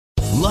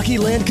Lucky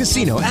Land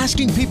Casino,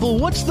 asking people,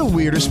 what's the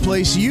weirdest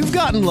place you've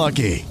gotten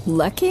lucky?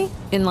 Lucky?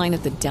 In line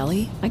at the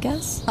deli, I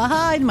guess?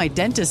 Aha, in my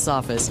dentist's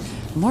office.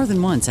 More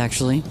than once,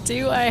 actually.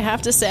 Do I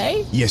have to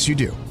say? Yes, you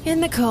do. In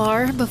the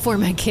car before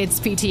my kids'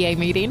 PTA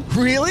meeting.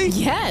 Really?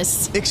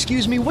 Yes.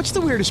 Excuse me, what's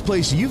the weirdest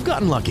place you've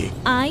gotten lucky?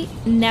 I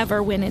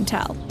never win and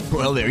tell.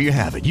 Well, there you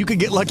have it. You can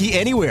get lucky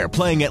anywhere,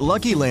 playing at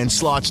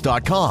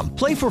LuckyLandSlots.com.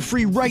 Play for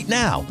free right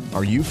now.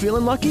 Are you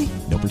feeling lucky?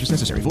 No purchase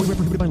necessary. Void where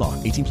prohibited by law.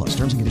 18 plus.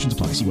 Terms and conditions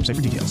apply. See website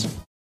for details.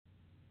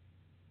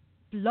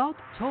 Blog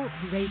Talk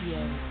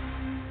Radio.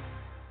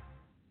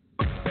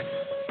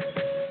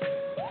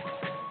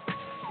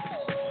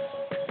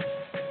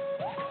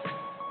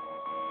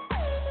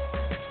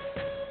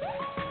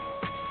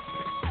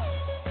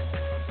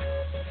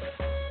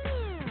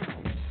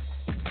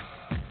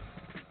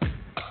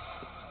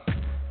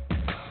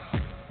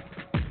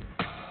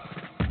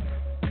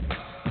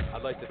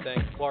 I'd like to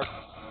thank Clark.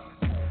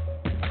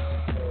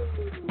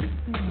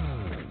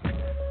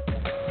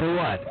 For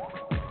what?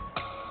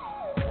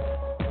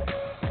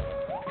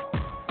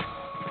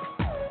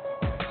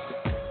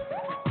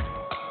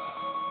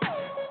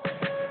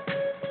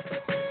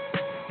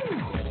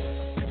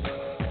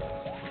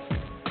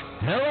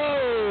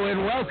 Hello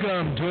and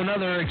welcome to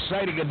another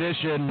exciting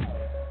edition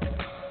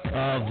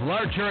of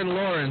Larcher and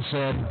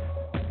Lorensen,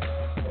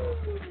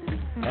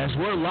 as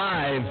we're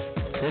live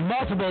in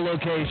multiple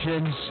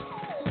locations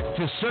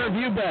to serve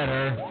you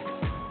better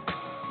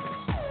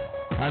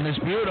on this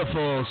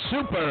beautiful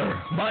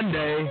Super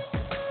Monday.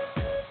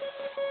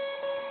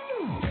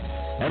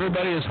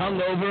 Everybody is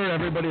hungover,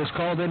 everybody is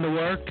called into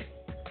work,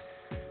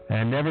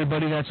 and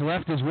everybody that's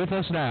left is with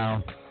us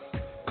now.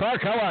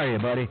 Clark, how are you,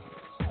 buddy?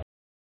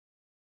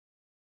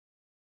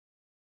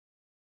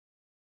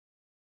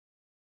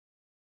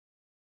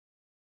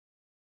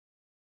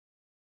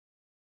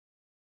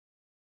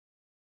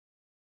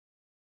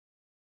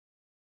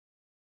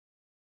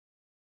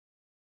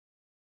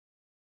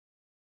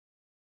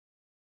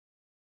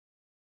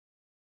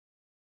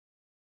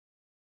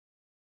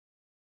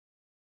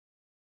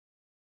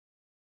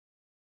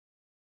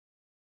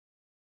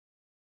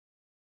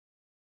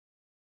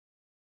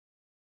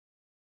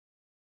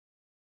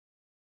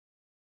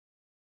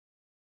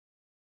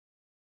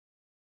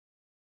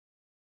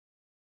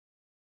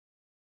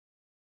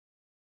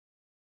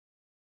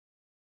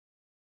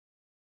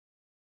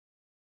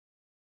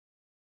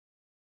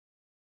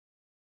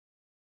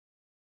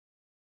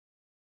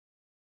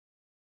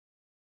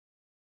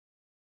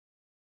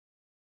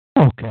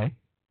 Okay.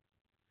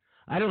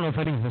 I don't know if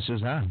any of this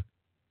is on.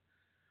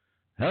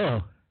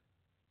 Hello.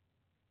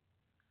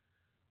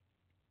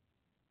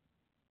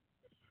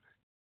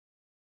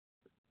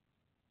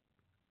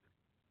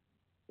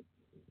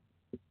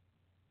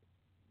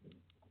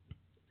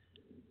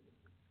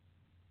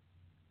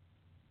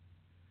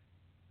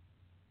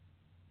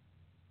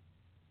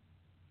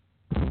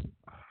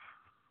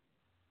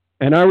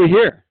 And are we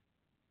here?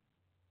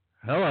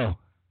 Hello.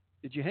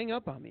 Did you hang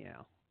up on me,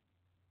 Al?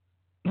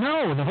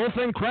 No, the whole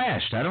thing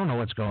crashed. I don't know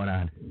what's going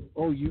on.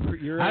 Oh,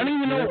 you're. I don't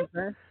even know.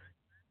 There?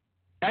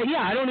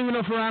 Yeah, I don't even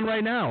know if we're on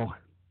right now.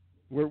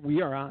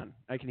 We are on.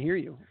 I can hear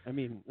you. I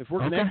mean, if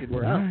we're connected,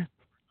 we're on.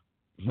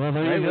 Well,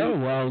 there you go.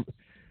 Well,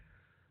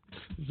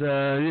 it's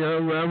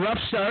a rough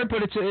start,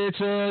 but it's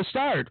a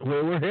start.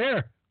 We're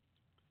here.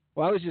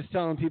 Well, I was just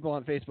telling people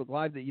on Facebook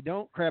Live that you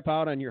don't crap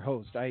out on your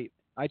host. I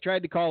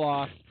tried to call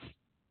off,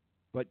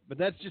 but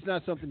that's just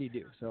not something you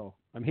do. So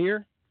I'm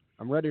here.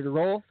 I'm ready to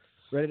roll.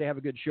 Ready to have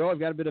a good show. I've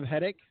got a bit of a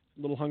headache,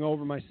 a little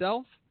hungover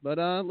myself, but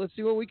let's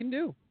see what we can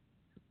do.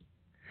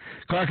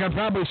 Clark, I'm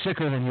probably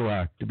sicker than you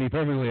are, to be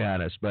perfectly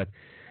honest, but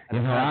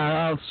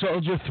I'll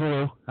soldier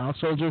through. I'll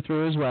soldier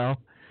through as well.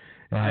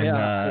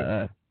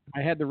 And,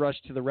 I had to rush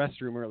to the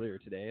restroom earlier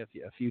today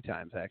a few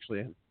times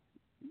actually.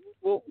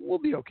 We'll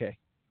be okay.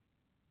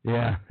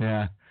 Yeah.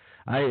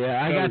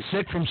 I got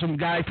sick from some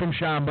guy from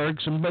Schaumburg.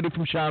 Somebody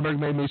from Schaumburg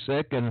made me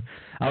sick, and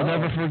I'll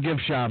never forgive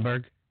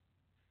Schaumburg.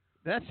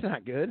 That's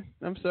not good.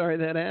 I'm sorry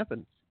that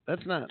happened.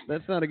 That's not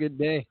a good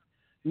day.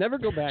 Never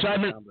go back to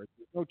Schaumburg. There's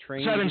no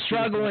train. So I've been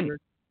struggling.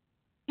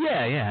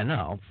 Yeah,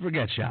 no,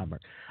 forget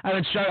Schaumburg.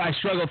 I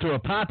struggled through a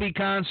Poppy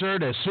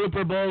concert, a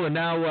Super Bowl, and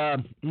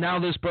now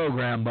this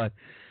program. But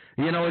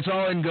it's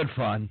all in good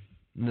fun.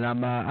 And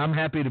I'm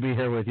happy to be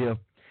here with you.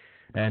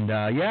 And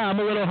I'm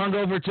a little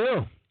hungover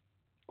too.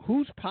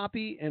 Who's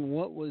Poppy, and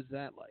what was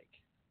that like?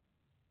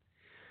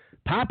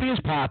 Poppy is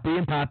Poppy,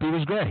 and Poppy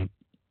was great.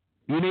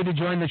 You need to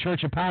join the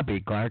Church of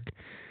Poppy, Clark.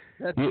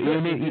 Is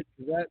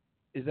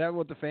that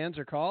what the fans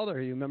are called?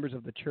 Are you members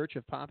of the Church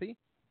of Poppy?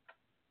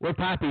 We're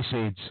poppy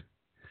seeds.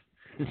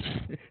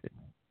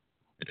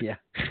 Yeah.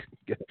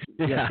 Good.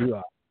 Yeah. Yes, you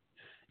are.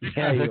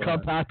 Yeah, they're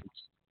called poppies.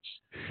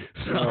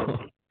 So,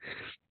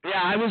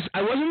 I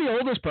wasn't the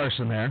oldest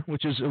person there,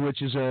 which is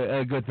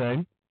a good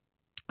thing.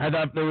 I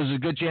thought there was a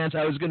good chance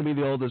I was going to be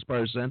the oldest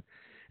person,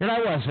 and I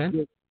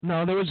wasn't.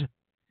 No, there was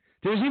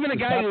even a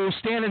guy who was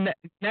standing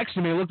next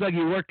to me who looked like he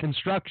worked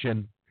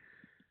construction.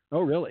 Oh,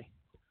 really?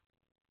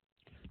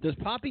 Does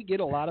Poppy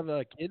get a lot of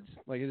kids?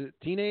 Like, is it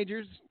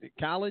teenagers,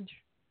 college?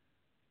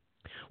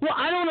 Well,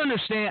 I don't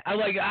understand.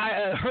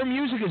 Her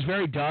music is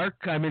very dark.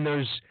 I mean,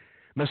 there's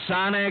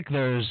Masonic,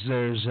 there's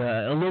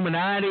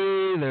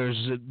Illuminati,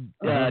 there's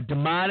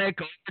demonic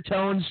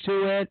overtones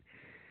to it,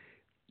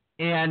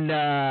 and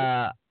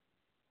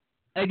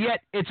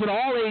yet it's an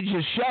all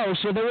ages show.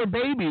 So they were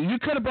baby. You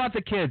could have brought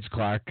the kids,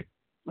 Clark.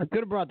 I could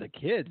have brought the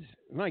kids.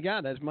 My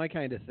God, that's my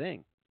kind of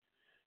thing.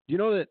 Do you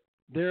know that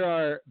there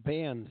are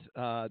bands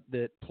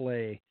that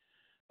play?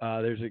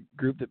 There's a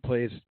group that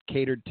plays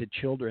catered to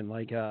children.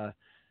 Like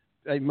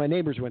my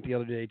neighbors went the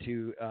other day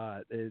to.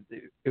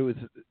 It was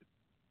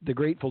the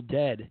Grateful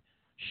Dead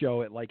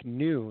show at like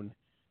noon,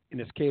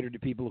 and it's catered to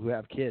people who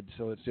have kids.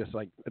 So it's just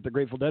like at the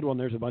Grateful Dead one,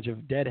 there's a bunch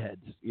of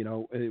deadheads,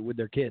 with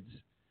their kids.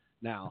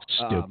 Now,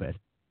 stupid.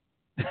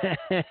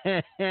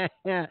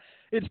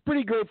 It's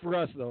pretty great for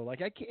us though.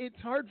 Like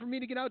it's hard for me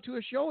to get out to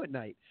a show at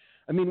night.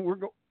 I mean,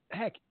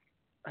 heck,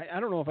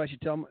 I don't know if I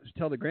should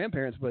tell the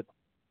grandparents, but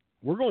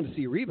we're going to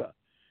see Reba,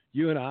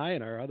 you and I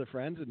and our other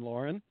friends and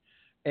Lauren,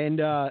 and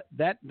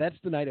that's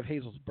the night of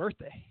Hazel's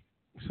birthday.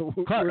 So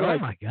oh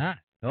my God.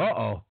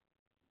 Uh-oh.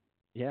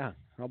 Yeah,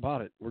 how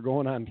about it? We're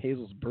going on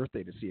Hazel's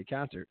birthday to see a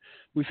concert.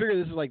 We figure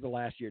this is like the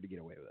last year to get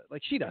away with it.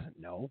 Like she doesn't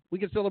know. We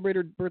can celebrate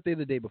her birthday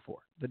the day before,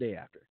 the day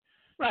after.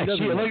 Right. I told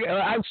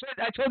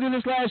you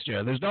this last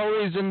year. There's no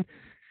reason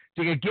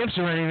to get gifts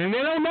or anything. They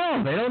don't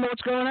know. They don't know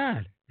what's going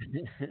on.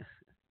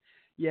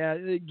 Yeah,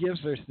 the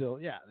gifts are still.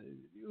 Yeah,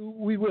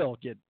 we will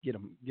get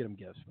them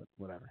gifts, but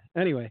whatever.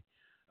 Anyway,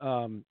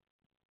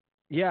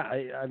 yeah,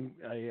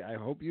 I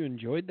hope you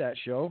enjoyed that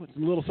show. It's a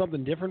little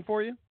something different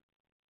for you.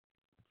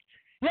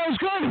 Yeah, it was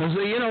good.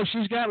 It was,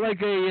 she's got like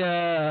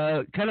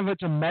a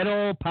it's a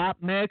metal pop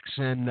mix,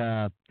 and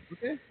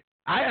okay.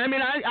 I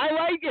mean, I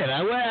like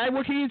it.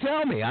 What can you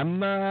tell me? I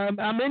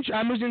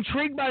was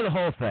intrigued by the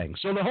whole thing.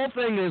 So the whole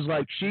thing is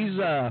like she's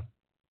all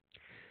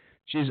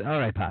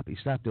right, Poppy.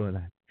 Stop doing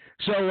that.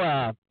 So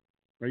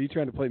are you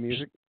trying to play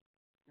music?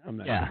 I'm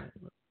not. Yeah.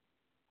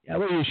 Yeah.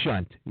 Well, you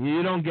shouldn't.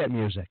 You don't get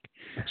music.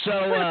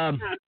 So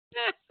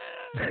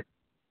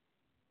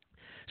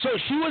so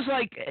she was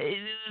like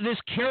this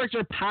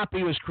character.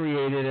 Poppy was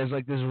created as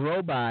like this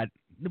robot,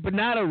 but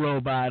not a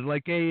robot,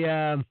 like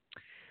a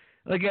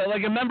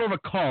member of a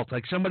cult,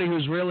 like somebody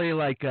who's really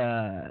like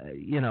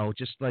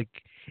just like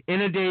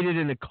inundated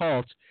in a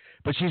cult,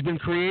 but she's been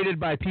created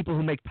by people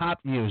who make pop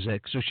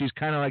music, so she's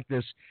kind of like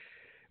this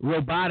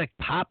robotic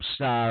pop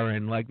star,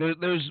 and like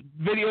there's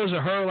videos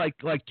of her like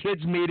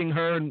kids meeting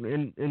her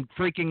and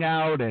freaking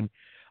out and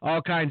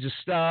all kinds of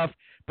stuff,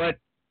 but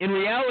in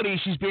reality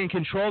she's being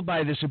controlled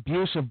by this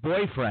abusive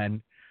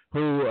boyfriend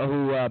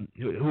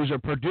who's a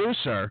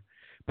producer,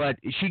 but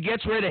she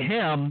gets rid of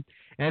him.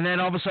 And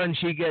then all of a sudden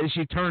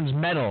she turns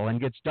metal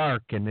and gets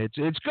dark, and it's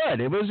good.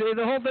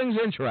 The whole thing's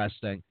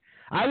interesting.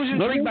 I was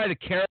intrigued by the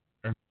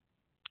character.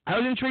 I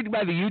was intrigued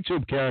by the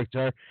YouTube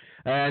character,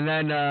 and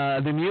then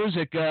the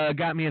music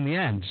got me in the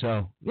end.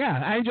 So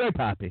yeah, I enjoy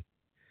Poppy.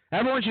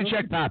 Everyone should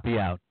check Poppy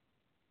out.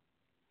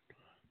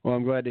 Well,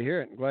 I'm glad to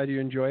hear it. I'm glad you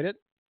enjoyed it.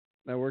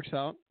 That works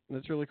out.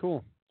 That's really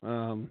cool.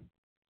 So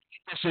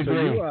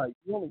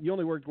you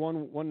only worked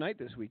one night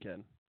this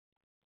weekend.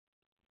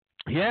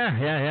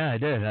 Yeah, I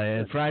did. I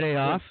had Friday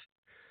off.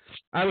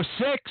 I was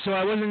sick, so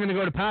I wasn't going to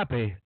go to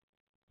Poppy.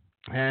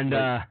 And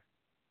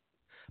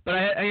but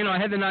I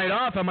had the night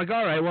off. I'm like,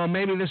 all right, well,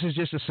 maybe this is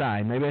just a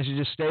sign. Maybe I should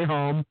just stay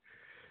home,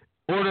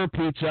 order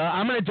pizza.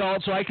 I'm an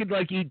adult, so I could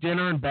like eat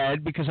dinner in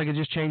bed because I could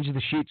just change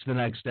the sheets the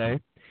next day.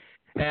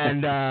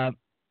 And I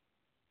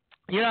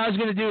was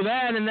going to do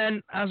that, and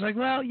then I was like,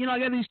 well, I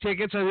got these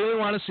tickets. I really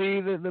want to see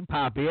the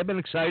Poppy. I've been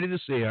excited to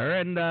see her,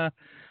 and I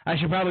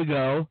should probably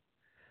go.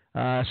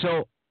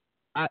 So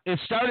it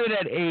started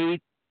at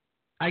 8.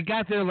 I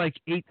got there like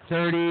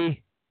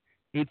 8:30,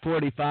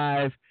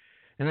 8:45,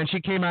 and then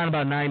she came out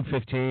about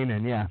 9:15,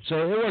 and yeah,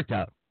 so it worked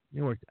out.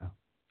 All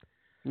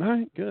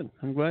right, good.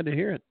 I'm glad to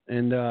hear it.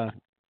 And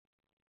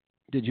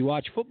did you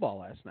watch football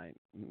last night?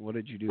 What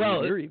did you do?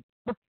 Well,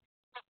 before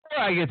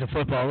I get to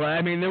football,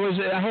 I mean,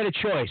 I had a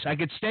choice. I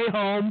could stay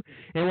home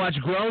and watch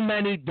grown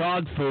men eat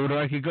dog food, or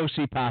I could go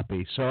see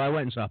Poppy. So I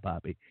went and saw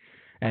Poppy.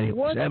 Anyways,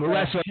 what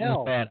the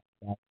hell? Bad.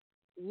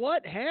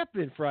 What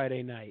happened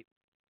Friday night?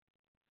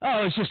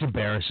 Oh, it's just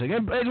embarrassing.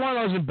 It's one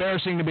of those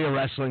embarrassing to be a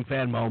wrestling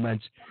fan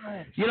moments.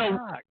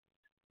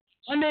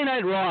 Monday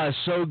Night Raw is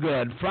so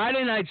good.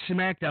 Friday Night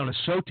SmackDown is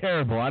so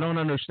terrible. I don't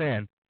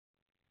understand.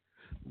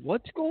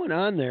 What's going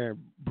on there,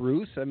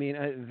 Bruce? I mean,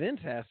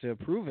 Vince has to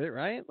approve it,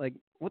 right? Like,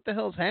 what the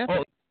hell's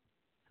happening?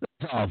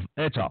 It's all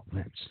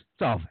Vince.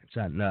 It's all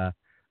Vince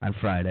on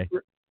Friday.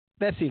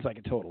 That seems like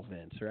a total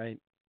Vince, right?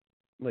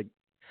 Like,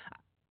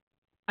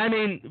 I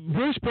mean,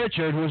 Bruce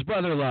Pritchard, who is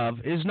Brother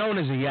Love, is known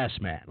as a yes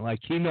man. Like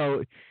he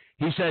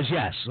says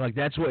yes. Like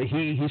that's what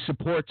he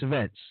supports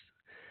Vince.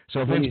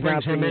 So Vince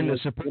brings him in to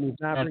support. When he's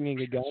not bringing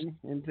a gun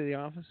into the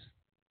office.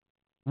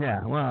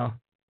 Yeah, well,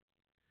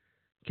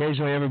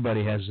 occasionally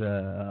everybody has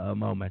a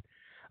moment.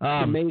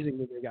 It's amazing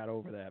that they got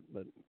over that,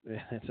 but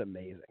it's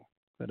amazing.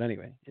 But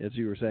anyway, as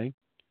you were saying.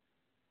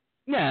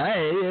 Yeah,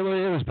 it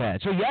was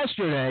bad. So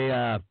yesterday,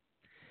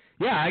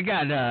 I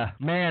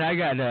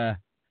got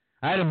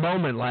I had a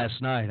moment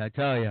last night. I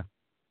tell you,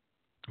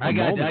 I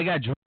got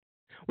drunk.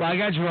 Well, I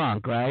got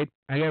drunk, right?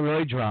 I got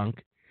really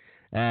drunk,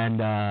 and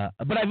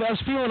but I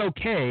was feeling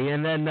okay.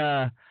 And then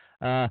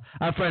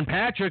our friend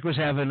Patrick was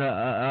having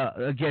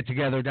a get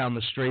together down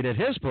the street at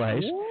his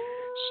place.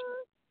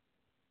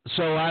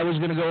 So I was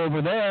going to go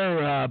over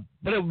there,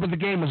 but the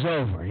game was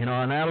over, and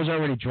I was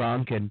already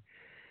drunk, and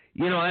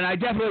and I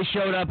definitely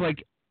showed up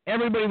like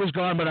everybody was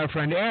gone but our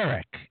friend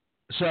Eric.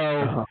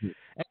 So,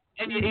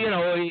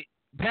 and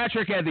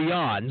Patrick had the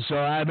yawn, so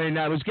I mean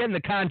I was getting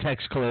the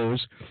context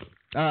clues,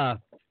 and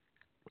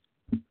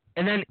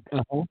then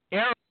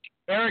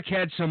Eric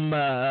had some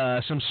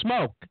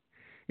smoke.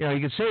 You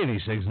can say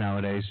these things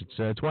nowadays. It's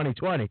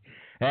 2020,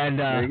 and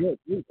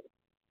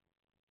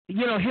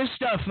his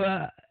stuff.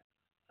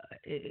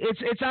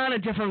 It's on a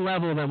different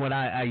level than what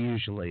I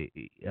usually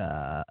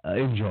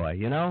enjoy.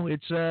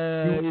 It's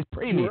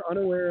pretty neat. You were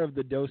unaware of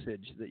the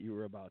dosage that you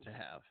were about to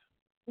have.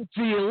 It's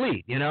the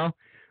elite,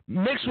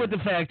 mixed with the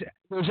fact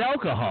there's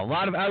alcohol.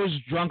 I was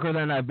drunker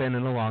than I've been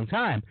in a long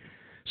time.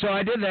 So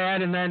I did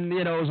that, and then,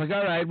 it was like,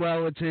 all right,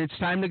 well, it's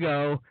time to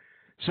go.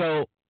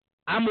 So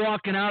I'm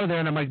walking out of there,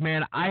 and I'm like,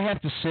 man, I have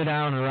to sit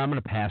down or I'm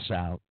going to pass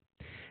out.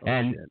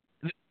 Shit.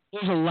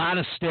 There's a lot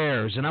of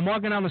stairs, and I'm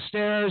walking down the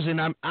stairs, and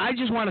I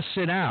just want to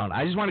sit down.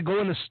 I just want to go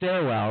in the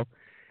stairwell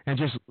and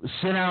just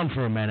sit down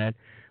for a minute.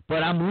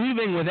 But I'm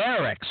leaving with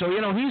Eric, so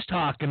he's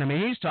talking to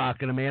me,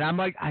 and I'm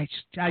like, I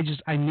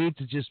need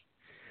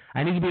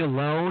to be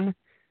alone,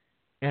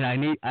 and I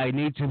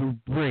need to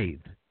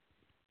breathe.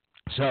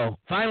 So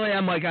finally,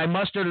 I'm like, I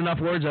mustered enough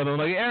words of it. I'm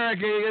like, Eric,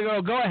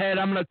 go ahead.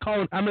 I'm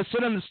gonna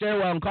sit in the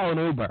stairwell and call an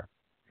Uber.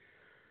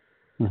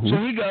 Mm-hmm. So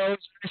he goes,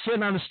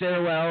 sitting on the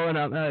stairwell, and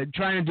I'm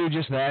trying to do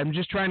just that. I'm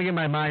just trying to get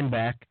my mind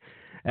back,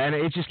 and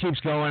it just keeps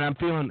going. I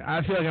feel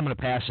like I'm going to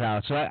pass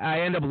out. So I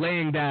end up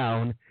laying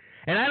down,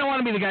 and I don't want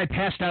to be the guy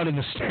passed out in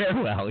the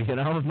stairwell,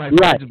 with my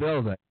friend's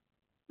building.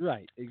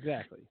 Right,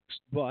 exactly.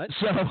 But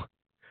I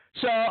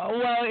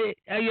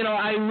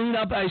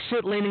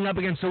sit leaning up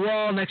against the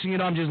wall. Next thing you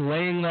know, I'm just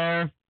laying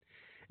there,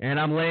 and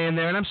I'm laying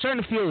there, and I'm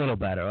starting to feel a little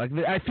better. Like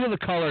I feel the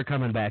color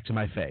coming back to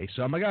my face.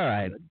 So I'm like, all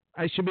right.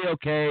 I should be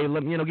okay.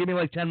 Give me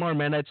like 10 more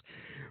minutes.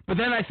 But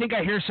then I think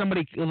I hear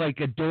somebody, like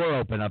a door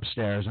open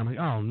upstairs. I'm like,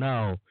 oh,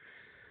 no.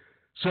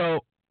 So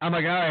I'm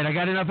like, all right, I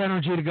got enough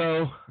energy to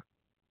go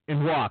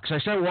and walk. So I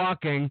start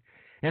walking,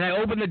 and I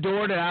open the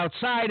door to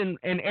outside, and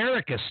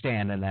Eric is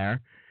standing there.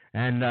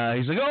 And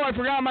he's like, oh, I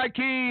forgot my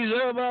keys.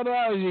 Blah, blah,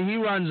 blah. He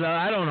runs.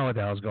 I don't know what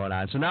the hell's going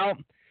on. So now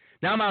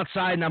I'm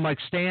outside, and I'm like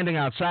standing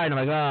outside. And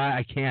I'm like, oh,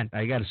 I can't.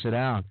 I got to sit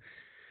down.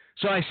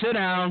 So I sit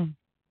down.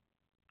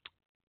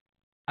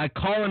 I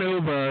call an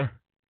Uber.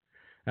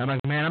 I'm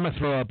like, man, I'm going to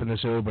throw up in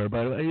this Uber,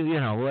 but,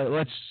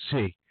 let's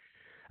see.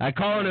 I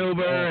call an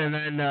Uber, and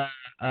then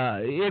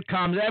it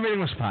comes. Everything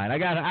was fine. I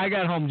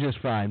got home just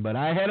fine, but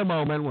I had a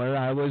moment where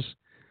I was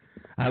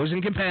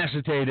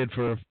incapacitated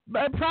for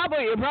it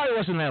probably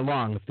wasn't that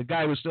long. If the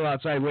guy was still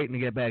outside waiting to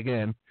get back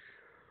in,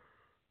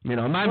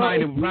 in my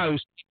mind, it probably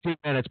was 15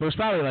 minutes, but it was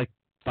probably like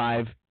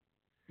 5.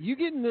 You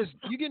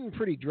getting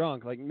pretty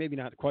drunk, like maybe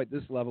not quite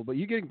this level, but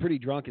you getting pretty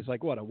drunk is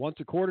like what, a once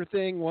a quarter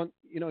thing?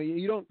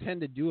 You don't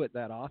tend to do it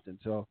that often.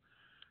 So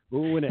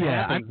when it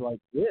happens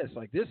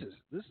like this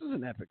is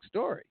an epic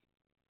story.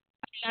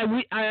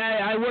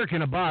 I work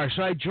in a bar,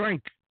 so I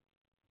drink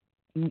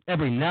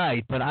every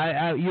night, but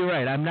you're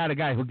right. I'm not a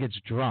guy who gets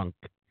drunk.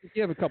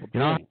 You have a couple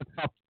drinks.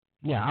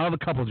 I'll have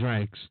a couple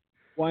drinks.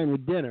 Wine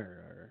with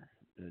dinner,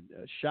 or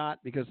a shot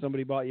because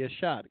somebody bought you a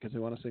shot because they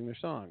want to sing their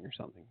song or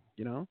something,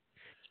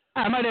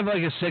 I might have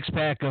like a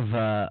 6-pack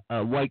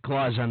of White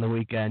Claws on the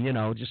weekend,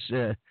 just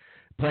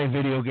playing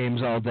video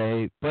games all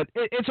day. But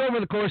it's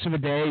over the course of a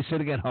day,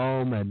 sitting at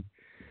home, and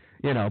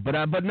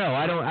but no,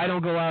 I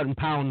don't go out and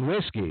pound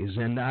whiskeys,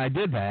 and I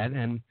did that,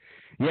 and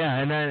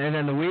and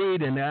then the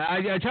weed, and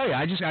I tell you,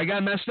 I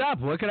got messed up.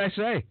 What can I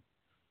say?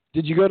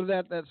 Did you go to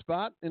that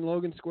spot in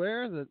Logan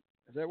Square? Is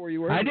that where you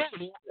were? I did.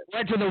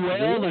 Went to the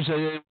Whale. There's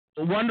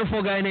a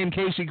wonderful guy named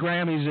Casey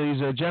Graham. He's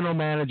a general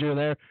manager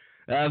there.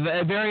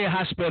 Very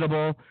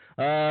hospitable,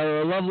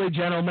 lovely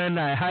gentleman.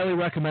 I highly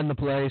recommend the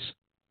place.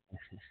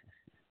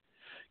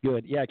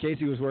 Good. Yeah,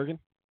 Casey was working?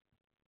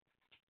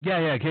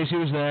 Yeah, Casey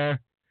was there.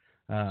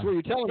 So what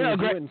you're telling me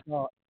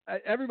is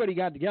everybody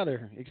got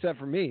together except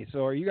for me.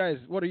 So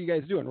what are you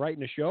guys doing?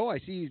 Writing a show? I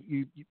see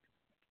you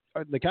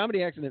the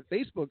Comedy Accident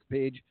Facebook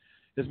page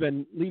has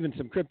been leaving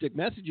some cryptic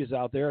messages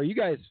out there.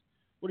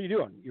 What are you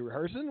doing? You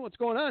rehearsing? What's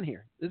going on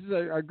here? This is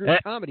our group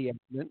Comedy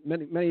Accident.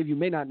 Many of you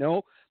may not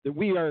know that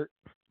we are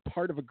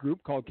part of a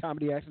group called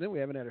Comedy Accident. We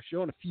haven't had a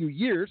show in a few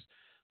years,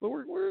 but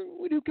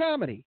we do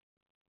comedy.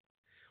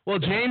 Well,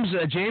 James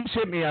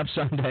hit me up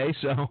someday,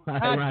 so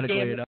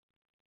ironically enough.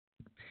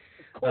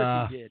 Of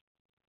course he did.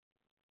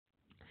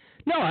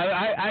 No,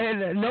 I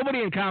had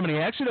nobody in Comedy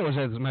Accident was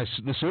at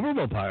the Super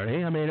Bowl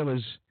party. I mean, it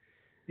was.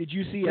 Did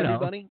you see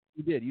everybody?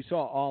 You did. You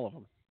saw all of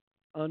them.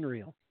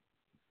 Unreal.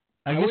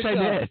 I guess I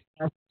did.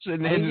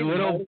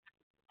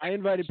 I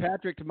invited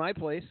Patrick to my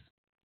place,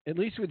 at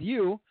least with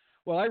you.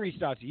 Well, I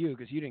reached out to you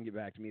because you didn't get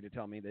back to me to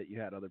tell me that you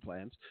had other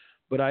plans.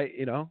 But I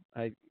think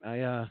I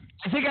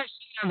seen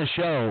it on the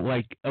show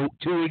like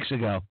 2 weeks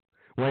ago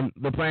when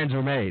the plans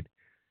were made.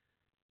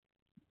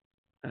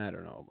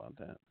 don't know about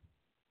that.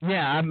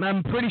 Yeah,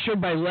 I'm pretty sure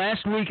by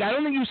last week. I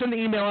don't think you sent the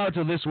email out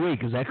till this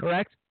week. Is that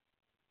correct?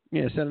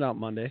 Yeah, sent it out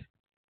Monday.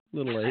 A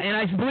little late. And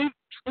I believe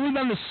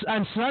on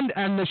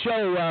the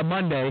show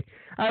Monday,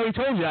 I already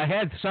told you I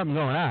had something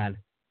going on.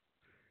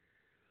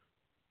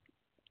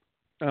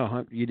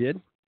 Oh, you did?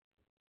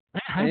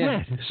 I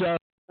did. So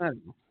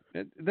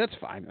that's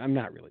fine. I'm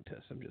not really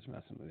pissed. I'm just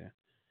messing with you.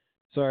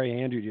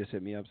 Sorry, Andrew just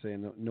hit me up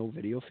saying no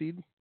video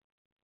feed.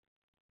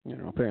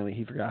 Apparently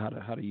he forgot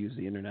how to use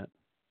the internet.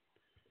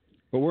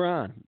 But we're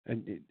on,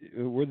 and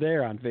we're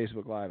there on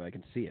Facebook Live. I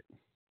can see it.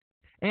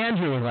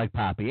 Andrew would like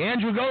Poppy.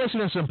 Andrew, go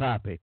listen to some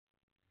Poppy.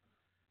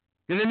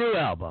 Get a new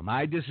album.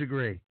 I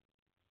disagree.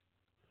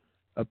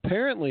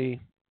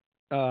 Apparently,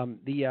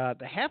 the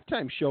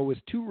halftime show was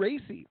too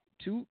racy,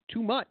 too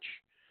much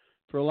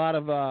for a lot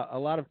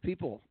of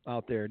people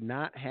out there.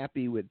 Not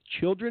happy with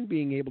children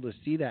being able to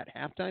see that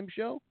halftime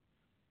show.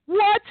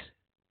 What?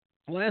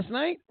 Last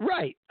night?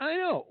 Right. I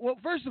know. Well,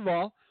 first of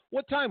all,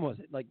 what time was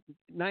it? Like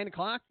 9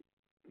 o'clock?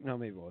 No,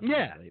 maybe it wasn't.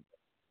 Yeah. Late.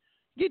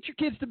 Get your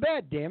kids to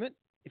bed, damn it,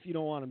 if you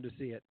don't want them to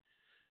see it.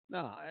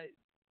 No,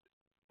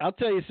 I'll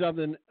tell you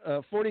something.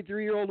 A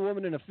 43-year-old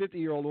woman and a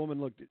 50-year-old woman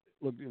looked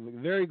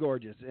very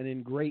gorgeous and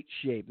in great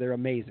shape. They're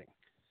amazing.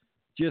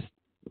 Just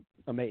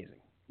amazing.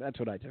 That's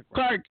what I took.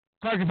 Clark,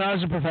 if I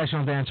was a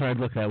professional dancer, I'd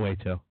look that way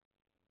too.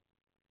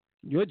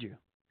 Would you?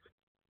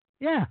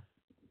 Yeah.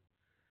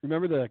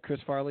 Remember the Chris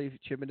Farley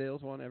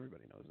Chippendales one?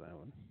 Everybody knows that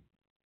one.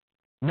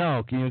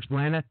 No, can you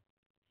explain it?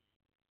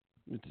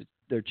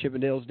 They're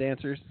Chippendales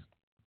dancers.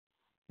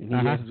 And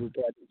he dances with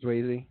Patrick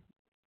Swayze.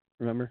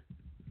 Remember?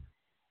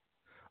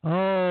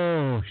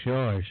 Oh,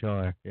 sure.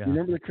 Yeah. You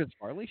remember the Chris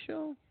Farley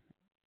show?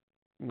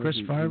 Chris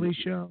Farley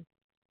show?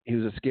 He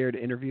was a scared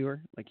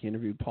interviewer. Like he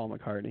interviewed Paul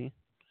McCartney.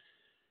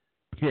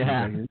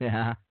 Yeah.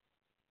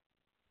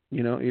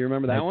 You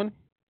remember that one?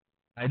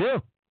 I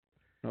do.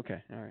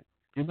 Okay, all right.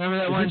 You remember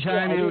that one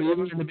time you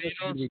were in the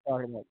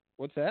Beatles?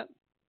 What's that?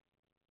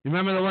 You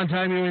remember the one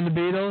time you were in the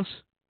Beatles?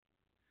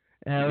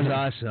 That was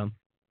awesome.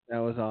 That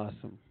was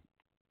awesome.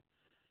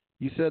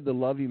 You said the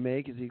love you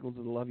make is equal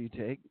to the love you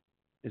take.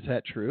 Is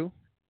that true?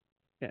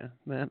 Yeah,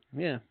 man.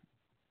 Yeah,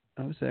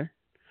 I was there.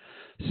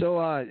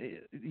 So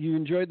you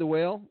enjoyed the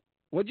Whale.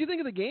 What did you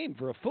think of the game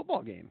for a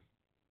football game?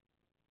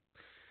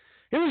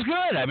 It was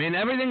good. I mean,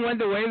 everything went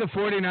the way the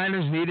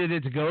 49ers needed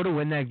it to go to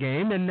win that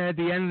game, and at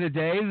the end of the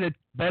day, the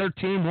better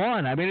team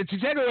won. I mean, it's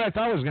exactly what I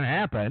thought was going to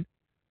happen.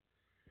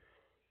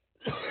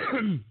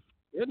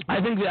 I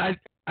think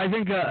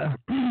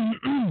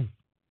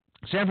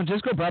San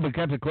Francisco probably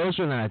kept it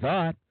closer than I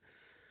thought,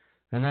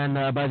 and then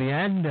by the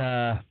end,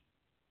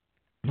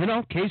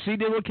 KC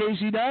did what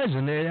KC does,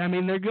 and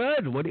they're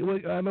good.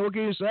 What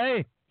can you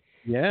say?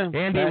 Yeah,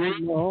 Andy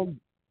Reid.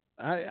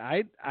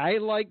 I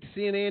liked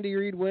seeing Andy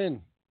Reid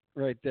win.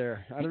 Right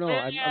there. I don't know.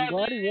 I'm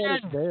glad he won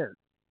it there.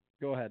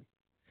 Go ahead.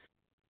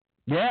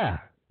 Yeah,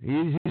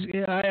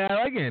 I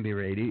like Andy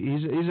Reid.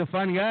 He's a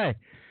fun guy.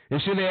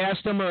 And so they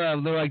asked him, they're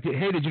like,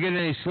 "Hey, did you get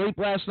any sleep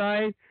last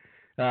night?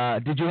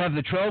 Did you have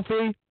the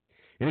trophy?"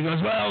 And he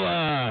goes, "Well,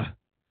 I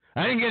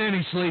didn't get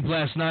any sleep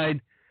last night.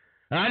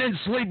 I didn't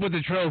sleep with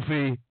the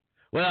trophy.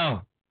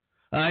 Well,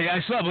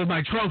 I slept with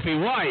my trophy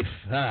wife."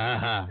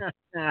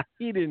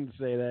 He didn't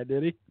say that,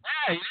 did he?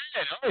 Yeah, he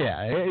did. Oh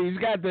yeah, he's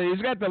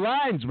got the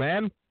lines,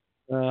 man.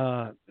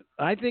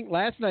 I think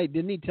last night,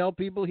 didn't he tell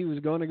people he was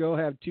going to go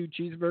have 2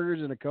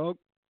 cheeseburgers and a Coke?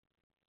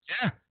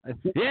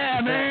 Yeah,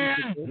 man.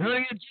 I'm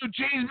going to get 2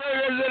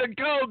 cheeseburgers and a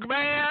Coke,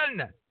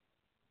 man.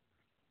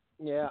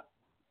 Yeah.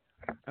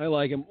 I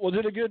like him. Was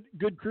it a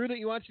good crew that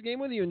you watched the game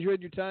with? You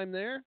enjoyed your time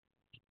there?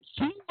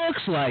 He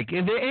looks like,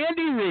 and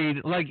Andy Reid,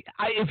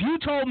 if you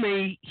told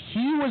me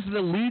he was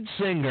the lead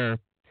singer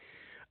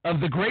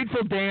of the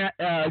Grateful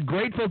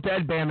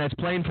Dead band that's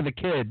playing for the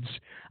kids,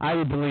 I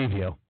would believe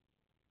you.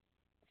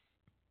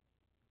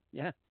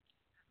 Yeah.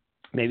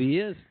 Maybe he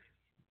is.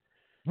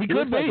 He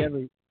could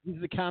be. He's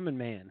the common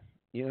man,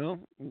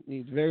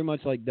 He's very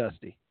much like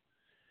Dusty.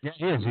 Yeah,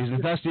 he is. He's the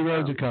Dusty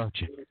Rhodes of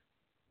coaching.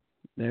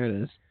 There it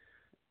is.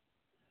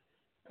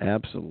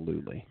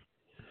 Absolutely.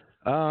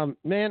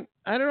 Man,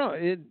 I don't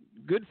know.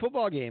 Good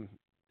football game.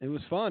 It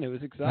was fun. It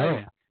was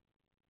exciting.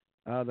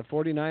 Oh, yeah. The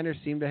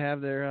 49ers seem to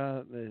have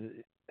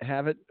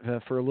have it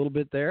for a little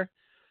bit there.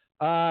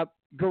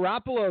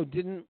 Garoppolo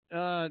didn't.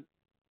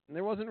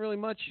 There wasn't really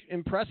much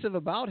impressive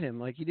about him.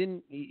 Like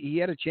he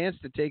had a chance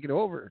to take it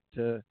over.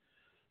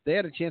 They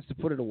had a chance to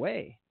put it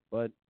away,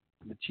 but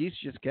the Chiefs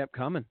just kept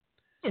coming.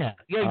 Yeah.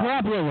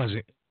 Garoppolo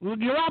wasn't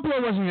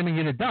going to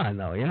get it done,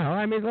 though.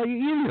 I mean,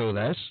 you knew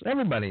this.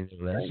 Everybody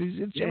knew this.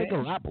 It's Jimmy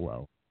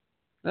Garoppolo.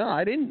 No,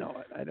 I didn't know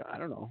it. I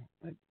don't know.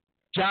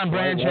 John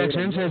Brand checks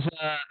in, says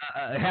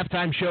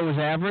halftime show was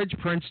average.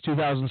 Prince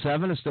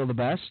 2007 is still the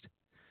best.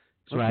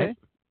 That's right.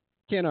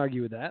 Can't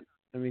argue with that.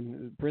 I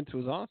mean, Prince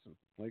was awesome.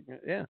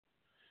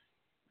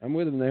 I'm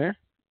with him there.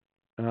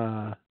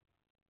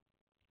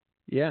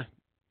 Yeah,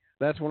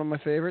 that's one of my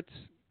favorites.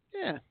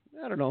 Yeah,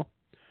 I don't know.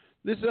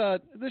 This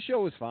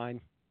show was fine.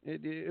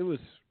 It was.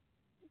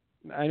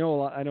 I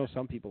know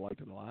some people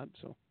liked it a lot.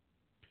 So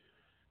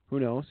who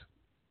knows?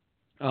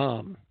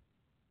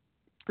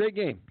 Great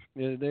game.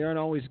 They aren't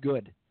always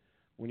good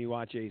when you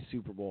watch a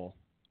Super Bowl.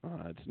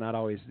 It's not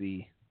always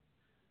the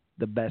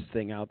best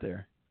thing out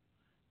there.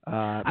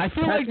 I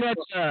feel like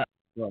that's.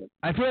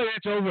 I feel like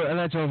that's over.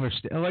 That's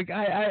overstated. Like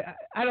I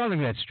don't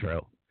think that's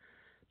true.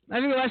 I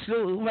think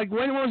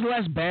when was the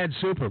last bad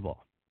Super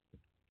Bowl?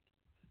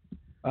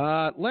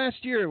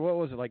 Last year, what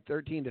was it, like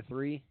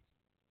 13-3?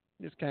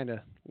 Just kind of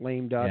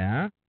lamed up.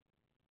 Yeah.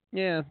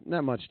 Yeah,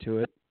 not much to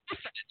it.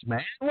 Man,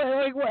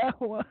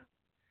 well,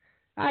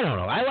 I don't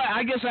know.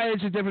 I guess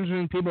it's a difference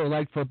between people who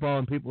like football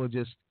and people who are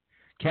just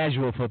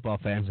casual football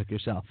fans like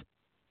yourself.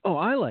 Oh,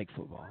 I like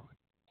football.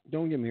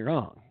 Don't get me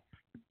wrong,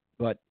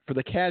 but for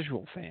the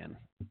casual fan,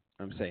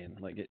 I'm saying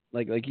like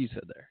you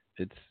said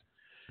there,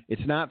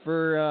 it's not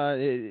for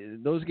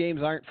those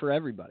games aren't for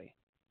everybody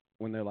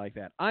when they're like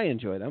that. I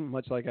enjoy them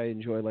much like I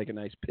enjoy like a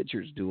nice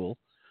pitcher's duel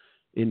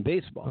in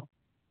baseball.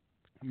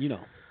 You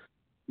know.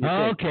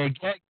 Okay,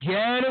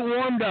 get it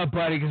warmed up,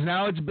 buddy, because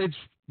now it's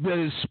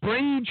the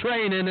spring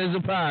training is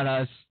upon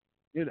us.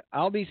 Dude,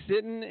 I'll be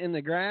sitting in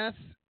the grass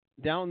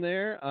down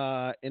there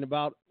in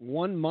about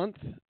 1 month,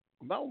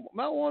 about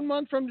 1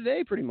 month from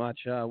today, pretty much,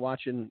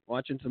 watching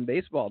some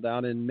baseball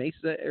down in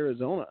Mesa,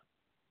 Arizona.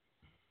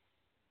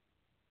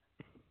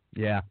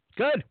 Yeah,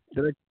 good.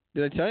 Did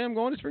I tell you I'm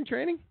going to spring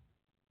training?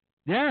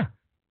 Yeah.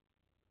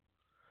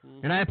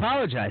 And I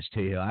apologize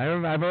to you.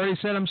 I've already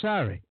said I'm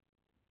sorry.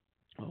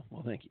 Oh,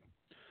 well, thank you.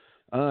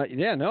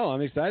 Yeah, no,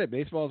 I'm excited.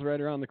 Baseball's right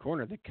around the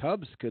corner. The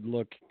Cubs could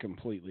look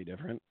completely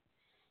different.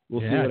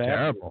 We'll see what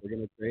happens. We're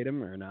going to trade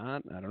them or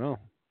not. I don't know.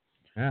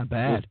 Yeah,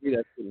 bad. We'll see.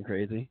 That's getting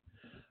crazy.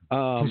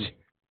 Are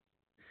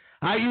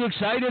you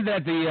excited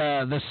that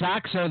the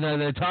Sox are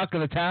the talk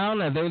of the town?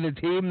 They're the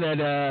team that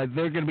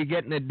they're going to be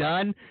getting it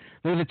done.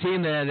 They're the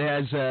team that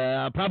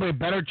has probably a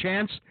better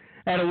chance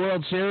at a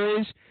World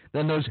Series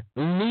than those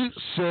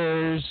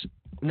losers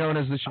known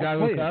as the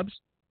Chicago Cubs.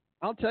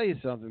 I'll tell you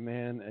something,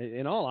 man.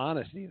 In all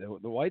honesty,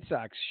 the White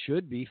Sox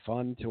should be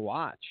fun to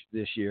watch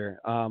this year.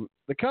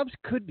 The Cubs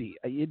could be.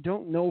 You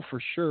don't know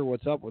for sure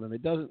what's up with them.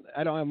 It doesn't.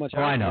 I don't have much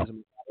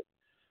optimism,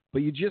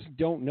 but you just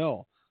don't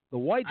know. The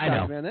White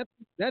Sox, man,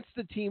 that's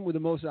the team with the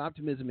most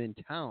optimism in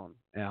town,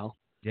 Al.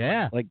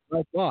 Yeah. Like,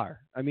 by far.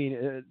 I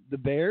mean, the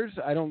Bears,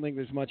 I don't think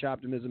there's much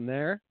optimism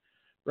there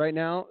right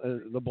now.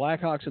 The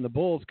Blackhawks and the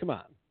Bulls, come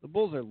on. The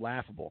Bulls are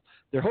laughable.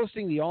 They're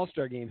hosting the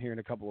All-Star game here in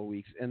a couple of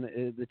weeks, and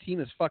the team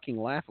is fucking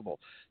laughable.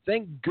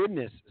 Thank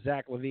goodness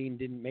Zach LaVine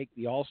didn't make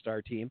the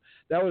All-Star team.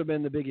 That would have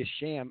been the biggest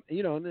sham.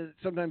 You know,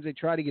 sometimes they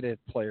try to get a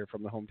player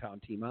from the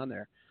hometown team on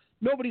there.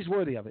 Nobody's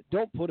worthy of it.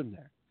 Don't put him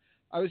there.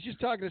 I was just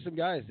talking to some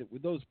guys that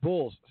with those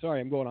Bulls.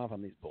 Sorry, I'm going off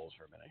on these Bulls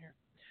for a minute here.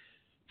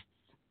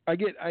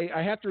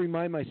 I have to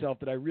remind myself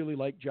that I really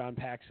like John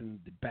Paxson,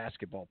 the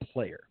basketball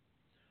player.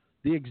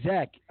 The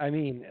exec, I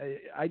mean,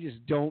 I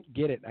just don't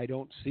get it. I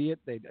don't see it.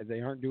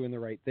 They aren't doing the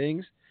right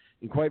things.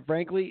 And quite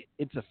frankly,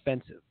 it's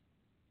offensive.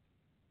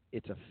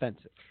 It's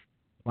offensive.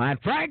 Well,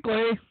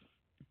 frankly,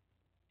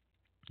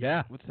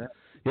 yeah. What's that?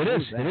 It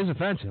is. It is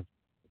offensive.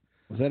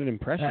 Was that an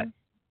impression?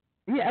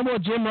 Yeah, well,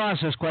 Jim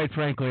Ross says quite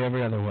frankly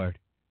every other word.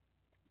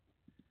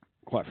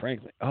 Quite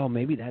frankly. Oh,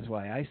 maybe that's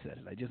why I said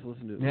it. I just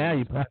listened to it.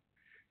 Yeah,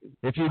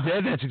 if you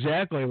did, that's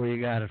exactly where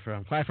you got it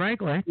from. Quite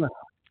frankly.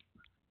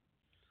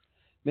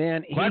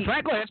 Man, quite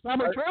frankly, it's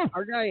probably true.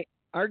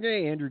 Our guy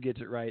Andrew gets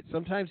it right.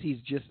 Sometimes he's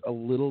just a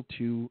little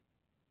too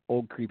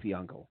old creepy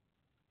uncle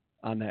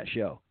on that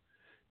show.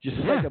 Just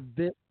like a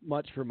bit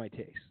much for my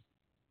taste.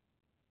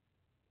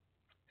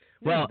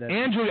 Well,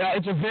 Andrew,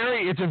 it's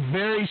a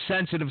very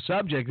sensitive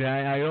subject.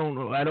 I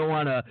don't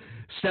want to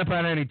step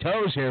on any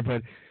toes here,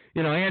 but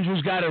you know,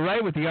 Andrew's got it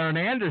right with the Arn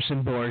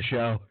Anderson Bohr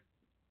show.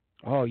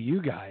 Oh,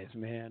 you guys,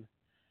 man.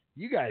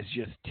 You guys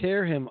just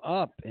tear him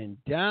up and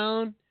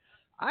down.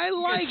 I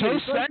like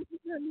it.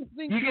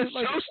 You get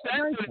so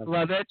sensitive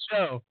about that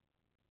show.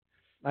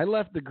 I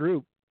left the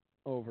group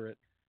over it.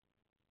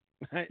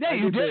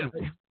 You did.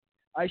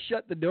 I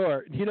shut the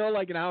door. You know,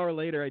 like an hour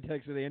later, I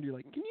texted Andrew,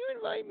 like, can you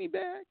invite me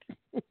back?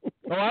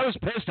 Oh, I was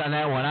pissed on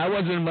that one. I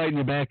wasn't inviting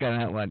you back on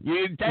that one.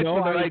 You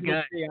texted the right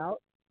guy.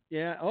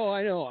 Yeah. Oh,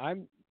 I know.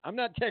 I'm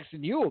not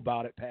texting you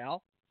about it,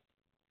 pal.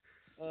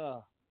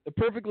 The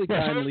perfectly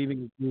timed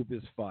leaving the group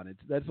is fun.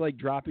 That's like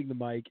dropping the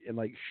mic and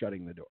like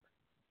shutting the door.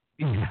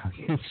 Yeah,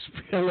 it's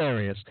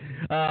hilarious.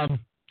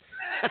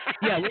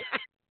 Yeah,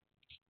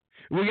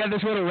 we got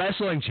this little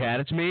wrestling chat.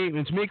 It's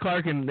me,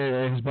 Clark, and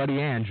his buddy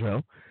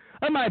Andrew.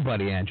 My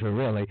buddy Andrew,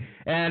 really.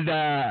 And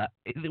I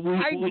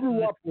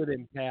grew up with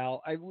him,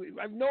 pal.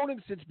 I've known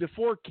him since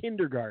before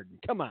kindergarten.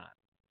 Come on.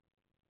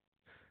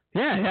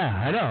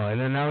 Yeah, I know.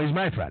 And then now he's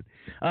my friend.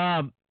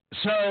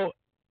 So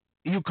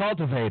you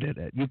cultivated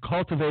it. You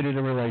cultivated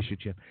a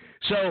relationship.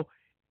 So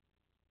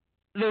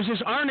there's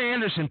this Arn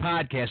Anderson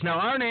podcast. Now,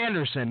 Arn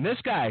Anderson, this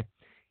guy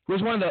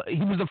was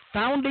he was the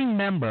founding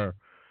member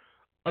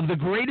of the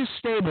greatest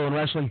stable in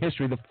wrestling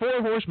history, the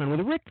Four Horsemen, with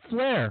Ric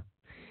Flair.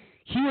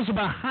 He was a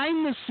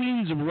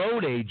behind-the-scenes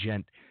road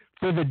agent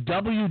for the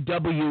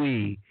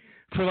WWE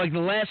for like the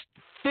last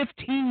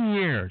 15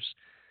 years.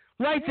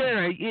 Right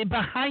there,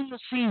 behind the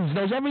scenes,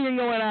 knows everything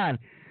going on.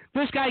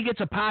 This guy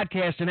gets a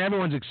podcast and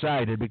everyone's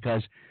excited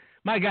because,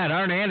 my God,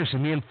 Arn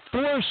Anderson, the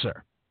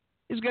enforcer,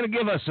 is going to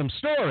give us some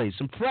stories,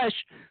 some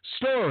fresh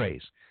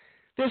stories.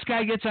 This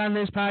guy gets on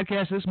this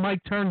podcast, this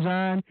mic turns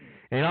on,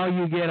 and all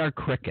you get are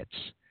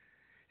crickets.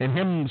 And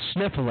him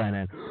sniffling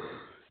and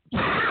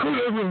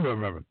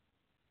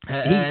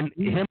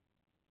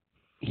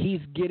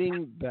he's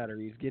getting better.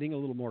 He's getting a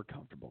little more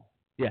comfortable.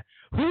 Yeah.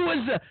 Who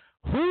was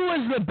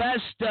the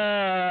best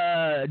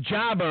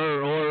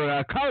jobber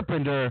or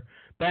carpenter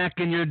back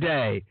in your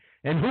day?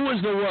 And who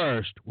was the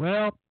worst?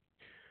 Well,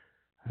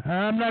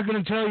 I'm not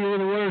going to tell you who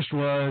the worst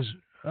was.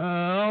 All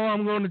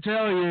I'm going to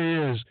tell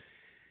you is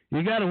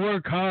you got to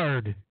work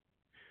hard.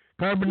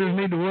 Carpenters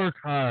need to work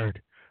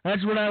hard.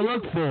 That's what I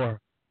look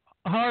for.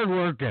 Hard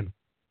working.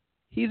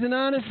 He's an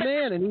honest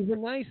man, and he's a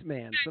nice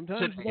man.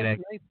 Sometimes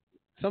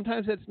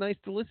that's nice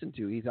to listen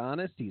to. He's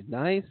honest. He's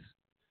nice.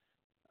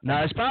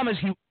 Now, his problem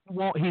is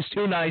he's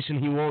too nice, and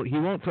he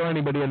won't throw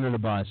anybody under the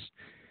bus.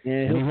 Yeah,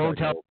 and he won't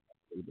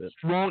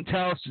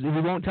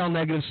tell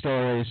negative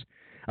stories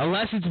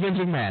unless it's Vince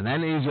McMahon.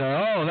 Then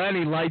then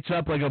he lights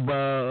up like a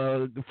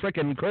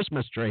frickin'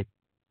 Christmas tree.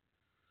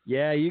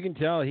 Yeah, you can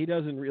tell he's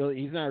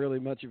not really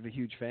much of a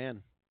huge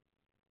fan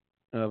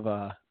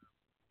of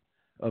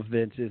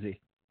Vince, is he?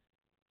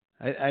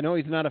 I know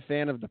he's not a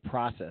fan of the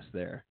process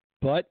there,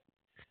 but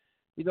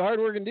he's a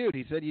hard-working dude.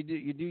 He said you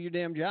do your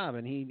damn job,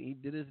 and he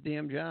did his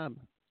damn job.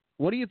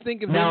 What do you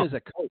think of him as a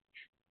coach?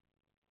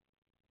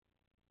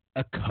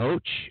 A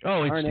coach?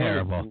 Oh, it's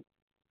terrible. Anderson,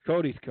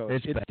 Cody's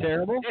coach. It's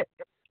terrible?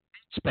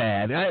 It's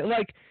bad.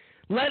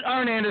 Let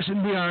Arn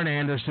Anderson be Arn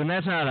Anderson.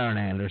 That's not Arn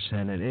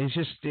Anderson.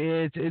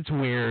 It's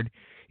weird.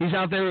 He's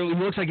out there. He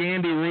looks like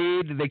Andy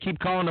Reid. They keep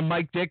calling him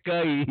Mike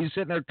Ditka. He's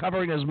sitting there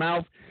covering his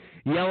mouth,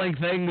 yelling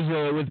things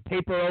with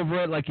paper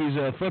over it like he's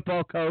a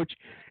football coach.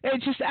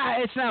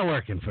 It's not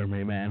working for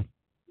me, man.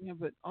 Yeah,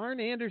 but Arn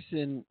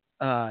Anderson,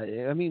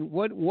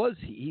 what was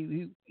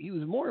he? He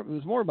was more. It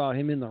was more about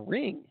him in the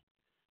ring,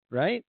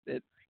 right?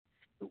 He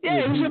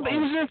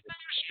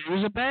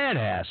was a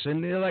badass,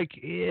 and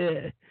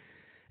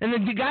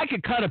and the guy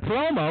could cut a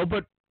promo,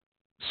 but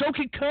so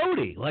could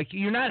Cody. Like,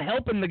 you're not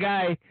helping the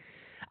guy.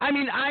 I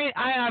mean, I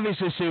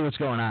obviously see what's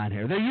going on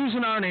here. They're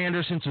using Arn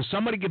Anderson so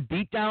somebody could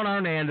beat down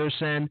Arn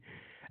Anderson,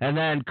 and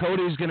then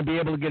Cody's going to be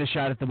able to get a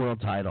shot at the world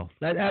title.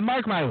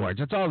 Mark my words.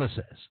 That's all this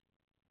is.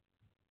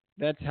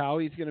 That's how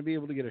he's going to be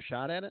able to get a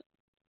shot at it?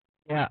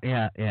 Yeah.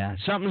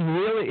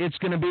 It's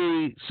going to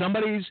be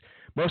somebody's,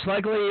 most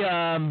likely,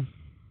 I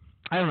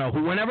don't know,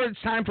 whenever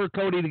it's time for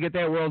Cody to get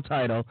that world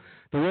title,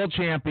 the world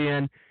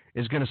champion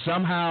is going to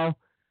somehow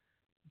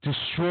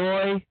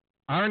destroy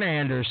Arn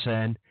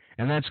Anderson,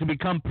 and that's going to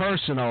become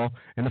personal,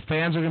 and the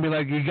fans are going to be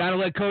like, you got to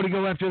let Cody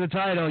go after the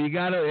title. You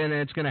got to, and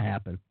it's going to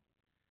happen.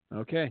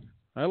 Okay.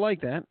 I like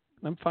that.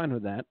 I'm fine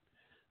with that.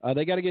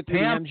 They got to get through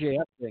the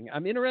MJF thing.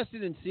 I'm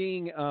interested in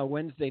seeing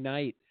Wednesday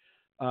night.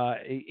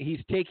 He's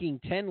taking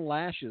 10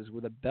 lashes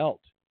with a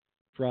belt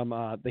from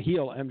the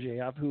heel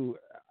MJF, who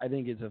I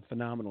think is a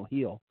phenomenal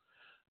heel.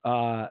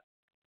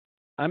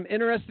 I'm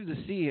interested to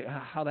see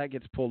how that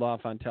gets pulled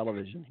off on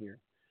television here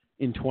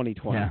in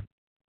 2020. Yeah,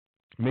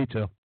 me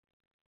too.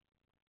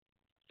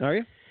 Are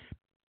you?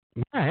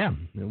 I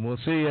am. We'll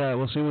see.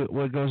 We'll see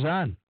what goes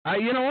on.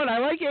 You know what? I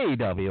like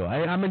AEW.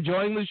 I'm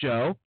enjoying the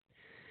show.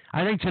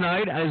 I think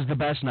tonight is the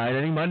best night.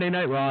 I think Monday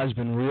Night Raw has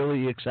been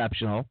really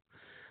exceptional.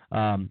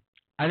 I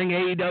think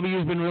AEW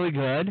has been really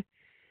good.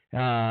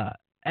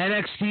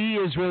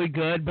 NXT is really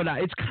good, but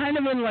it's kind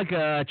of in like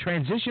a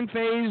transition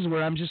phase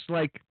where I'm just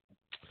like,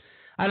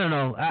 I don't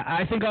know.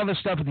 I think all the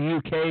stuff with the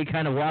UK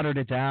kind of watered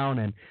it down,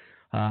 and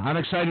I'm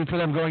excited for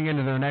them going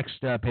into their next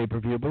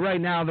pay-per-view. But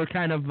right now they're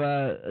kind of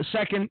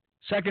second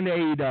to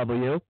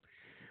AEW,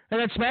 and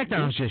then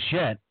SmackDown's just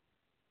shit.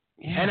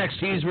 Yeah.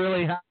 NXT is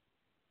really hot.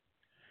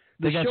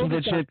 They got some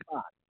good shit.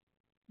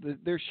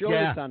 Their show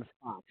that's on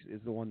Fox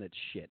is the one that's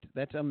shit.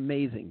 That's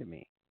amazing to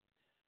me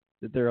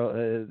that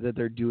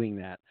they're doing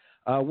that.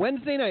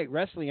 Wednesday night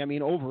wrestling, I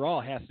mean, overall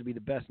has to be the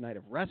best night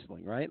of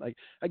wrestling, right? Like,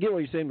 I get what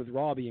you're saying with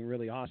Raw being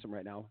really awesome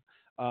right now.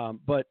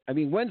 But I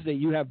mean, Wednesday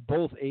you have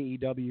both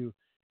AEW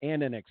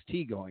and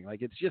NXT going.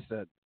 Like, it's just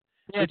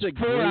it's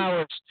 4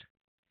 hours.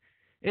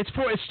 It's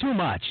too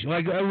much.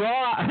 Like,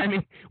 Raw, I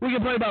mean, we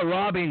can play about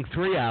Raw being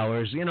 3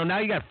 hours. You know, now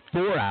you got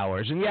 4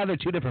 hours. And yeah, they're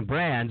two different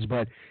brands,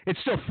 but it's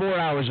still 4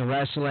 hours of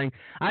wrestling.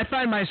 I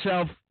find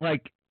myself,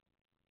 like,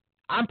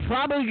 I'm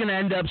probably going to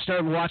end up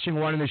watching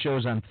one of the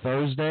shows on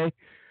Thursday.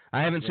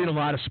 I haven't seen a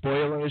lot of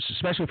spoilers,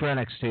 especially for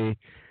NXT.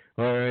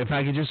 Or if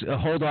I could just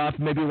hold off,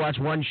 maybe watch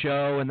one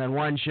show and then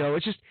one show.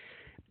 It's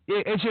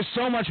just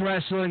so much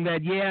wrestling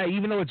that, yeah,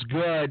 even though it's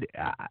good,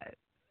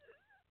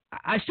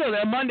 I still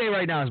Monday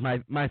right now is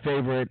my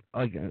favorite.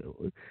 Like,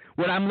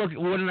 what I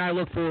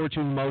look forward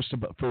to most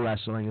for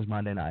wrestling is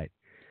Monday night.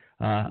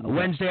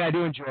 Wednesday I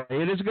do enjoy.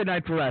 It is a good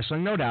night for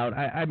wrestling, no doubt.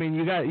 I mean,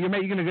 you're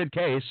making a good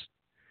case.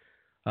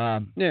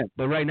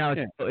 But right now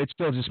it's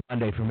still just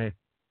Monday for me.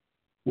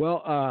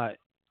 Well, I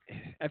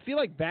feel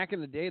like back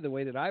in the day, the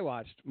way that I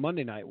watched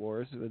Monday Night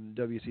Wars with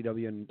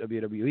WCW and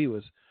WWE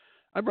was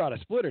I brought a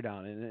splitter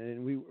down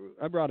and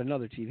I brought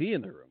another TV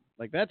in the room.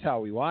 Like that's how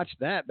we watched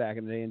that back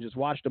in the day and just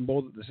watched them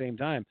both at the same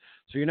time.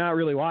 So you're not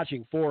really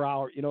watching 4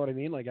 hours, you know what I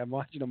mean? Like I'm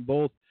watching them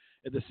both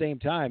at the same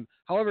time.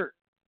 However,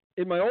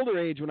 in my older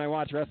age when I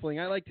watch wrestling,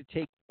 I like to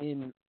take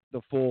in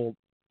the full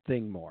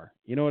thing more.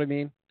 You know what I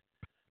mean?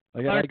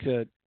 Like I like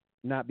to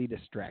not be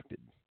distracted.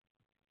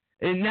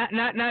 And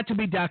not to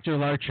be Dr.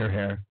 Larcher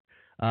here,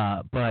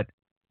 but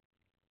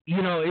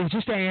it's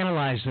just to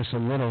analyze this a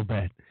little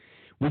bit.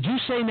 Would you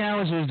say now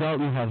as an adult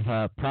you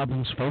have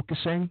problems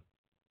focusing?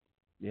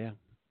 Yeah.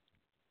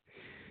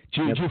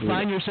 Do you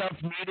find yourself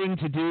needing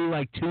to do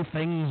like two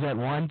things at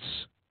once?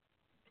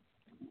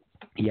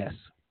 Yes.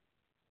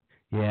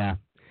 Yeah.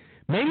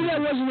 Maybe that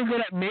wasn't a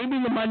good.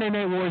 Maybe the Monday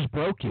Night Wars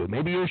broke you.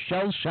 Maybe you're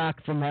shell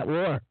shocked from that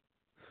war.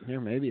 Yeah,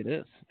 maybe it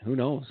is. Who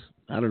knows?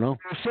 I don't know.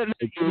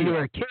 You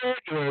were a kid,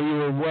 you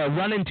were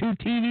running two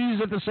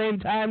TVs at the same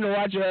time to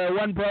watch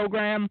one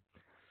program.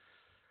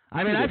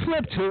 I mean, I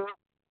flipped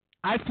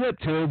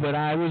too, but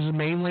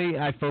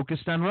I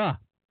focused on Raw.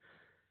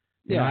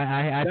 Yeah,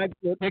 I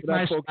picked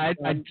my side.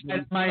 I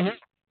set my hip.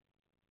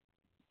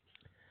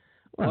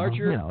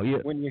 Larcher,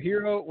 when your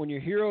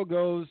hero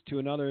goes to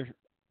another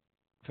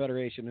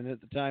federation, and at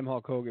the time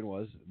Hulk Hogan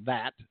was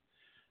that,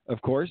 of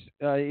course,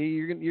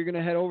 you're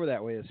gonna head over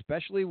that way,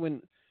 especially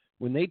when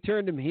they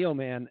turned him heel,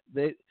 man.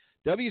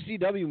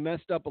 WCW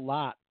messed up a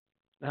lot.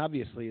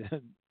 Obviously,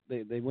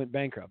 they went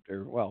bankrupt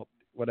or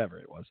whatever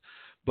it was,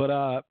 but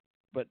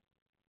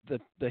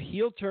the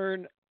heel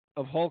turn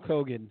of Hulk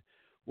Hogan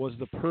was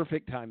the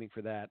perfect timing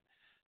for that.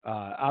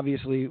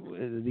 Obviously,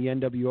 the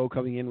NWO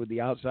coming in with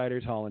the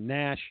Outsiders, Hall and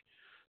Nash,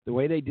 the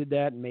way they did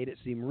that and made it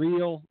seem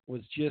real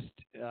was just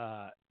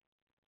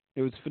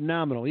it was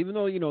phenomenal. Even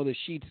though the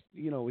sheets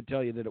would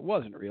tell you that it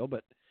wasn't real,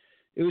 but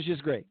it was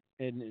just great.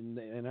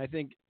 And I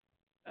think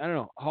I don't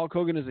know, Hulk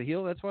Hogan is a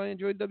heel. That's why I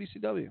enjoyed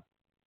WCW.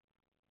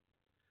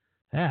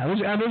 Yeah, it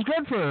was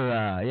good for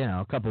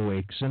a couple of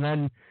weeks,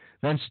 and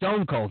then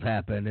Stone Cold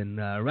happened,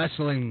 and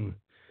wrestling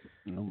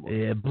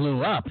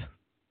blew up.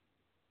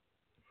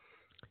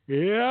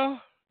 Yeah.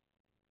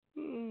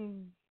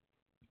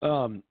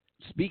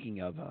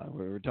 Speaking of,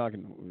 we're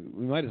talking.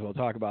 We might as well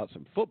talk about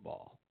some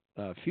football.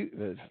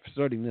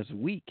 Starting this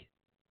week.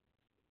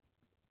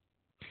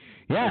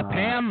 Yeah,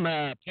 Pam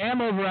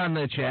over on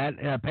the chat,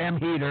 Pam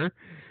Heater,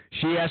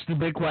 she asked the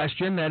big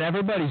question that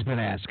everybody's been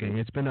asking.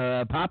 It's been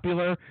a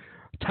popular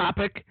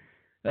topic.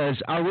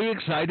 Are we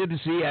excited to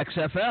see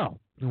XFL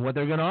and what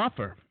they're going to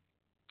offer?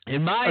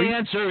 And my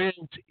answer is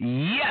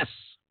yes.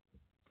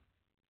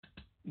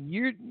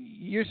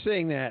 You're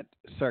saying that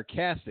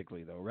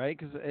sarcastically, though, right?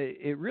 Because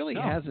it really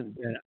hasn't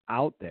been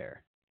out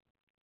there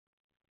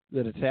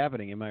that it's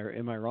happening. Am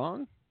I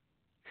wrong?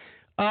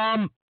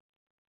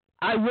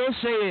 I will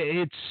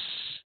say it's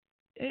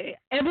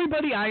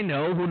everybody I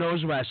know who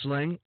knows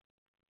wrestling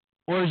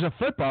or is a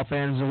football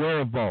fan is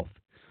aware of both.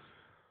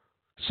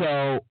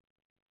 So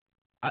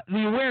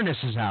the awareness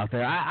is out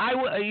there. I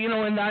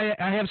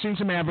have seen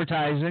some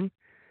advertising,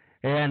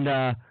 and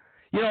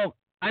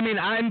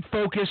I'm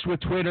focused with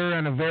Twitter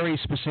on a very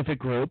specific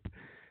group.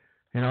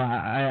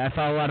 I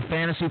follow a lot of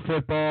fantasy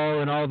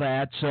football and all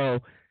that, so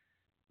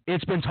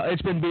it's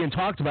been being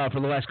talked about for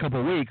the last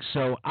couple of weeks.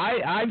 So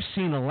I've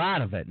seen a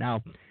lot of it.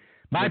 Now,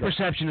 my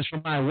perception is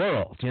from my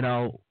world.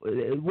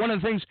 One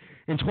of the things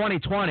in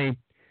 2020,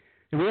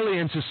 really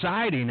in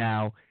society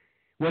now,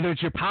 whether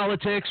it's your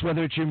politics,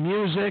 whether it's your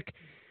music,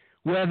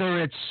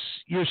 whether it's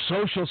your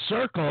social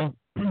circle,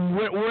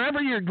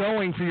 wherever you're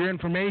going for your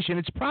information,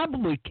 it's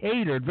probably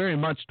catered very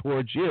much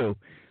towards you.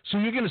 So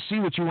you're going to see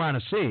what you want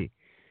to see.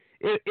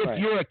 If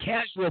you're a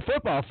casual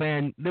football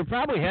fan, you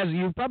probably hasn't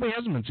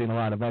been seeing a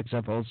lot of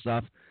XFL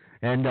stuff,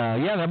 and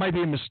that might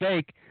be a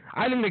mistake.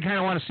 I think they kind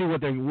of want to see what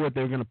they're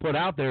going to put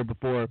out there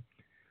before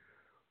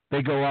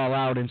they go all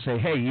out and say,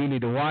 "Hey, you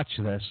need to watch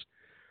this."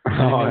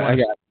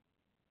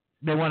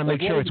 They want to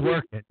make sure it's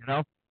working,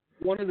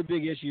 One of the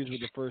big issues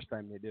with the first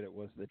time they did it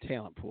was the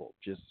talent pool.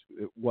 Just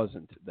it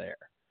wasn't there.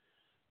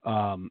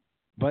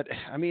 But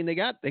I mean, they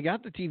got the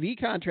TV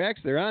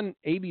contracts. They're on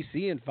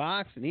ABC and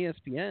Fox and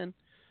ESPN.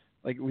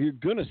 Like we're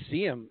gonna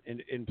see them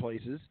in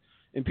places,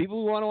 and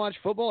people who want to watch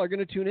football are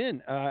gonna tune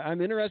in. I'm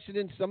interested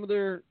in some of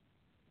their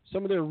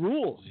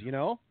rules.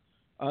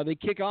 They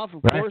kick off,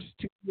 of course,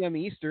 2 p.m.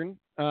 Eastern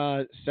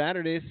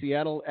Saturday,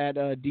 Seattle at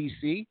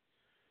DC.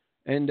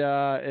 And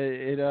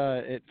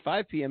at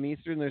 5 p.m.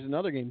 Eastern, there's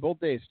another game, both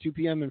days, 2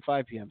 p.m. and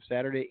 5 p.m.,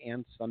 Saturday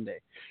and Sunday.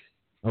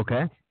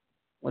 Okay.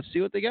 Let's see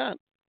what they got.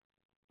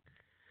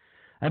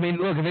 I mean,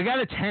 look, if they got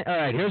all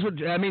right, here's what,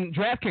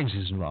 DraftKings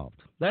is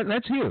involved.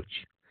 That's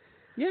huge.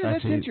 Yeah,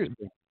 that's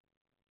interesting.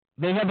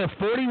 They have a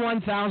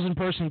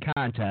 41,000-person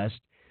contest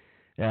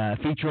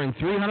featuring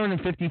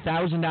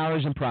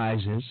 $350,000 in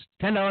prizes,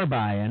 $10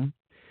 buy-in,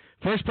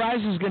 First prize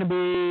is going to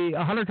be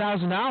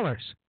 $100,000.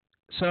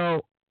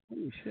 So,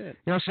 holy shit.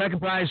 Second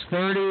prize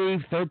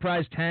 30, third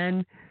prize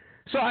 10.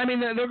 So I mean,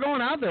 they're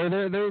going out there.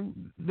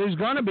 There's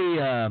going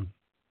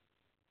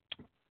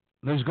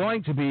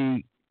to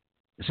be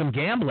some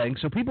gambling.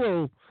 So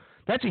people,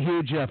 that's a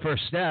huge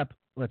first step.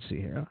 Let's see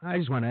here. I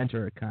just want to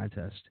enter a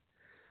contest.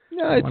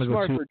 No, it's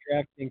smart for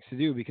DraftKings to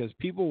do because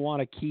people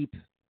want to keep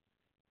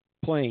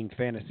playing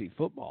fantasy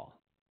football.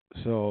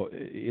 So,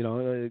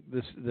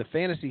 the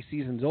fantasy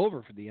season's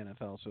over for the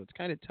NFL, so it's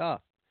kind of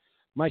tough.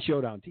 My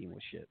showdown team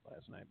was shit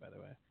last night, by the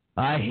way.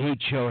 I hate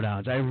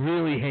showdowns. I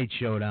really hate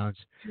showdowns.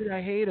 Dude,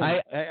 I hate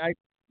them.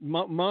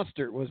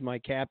 Mustard was my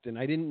captain.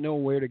 I didn't know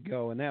where to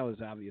go, and that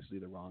was obviously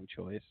the wrong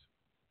choice.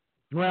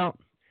 Well,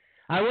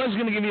 I was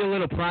going to give you a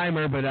little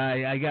primer, but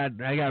I got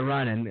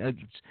running.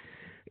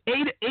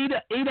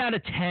 Eight out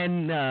of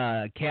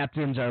 10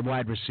 captains are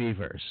wide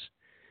receivers.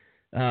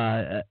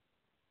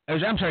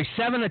 I'm sorry,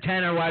 7 to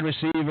 10 are wide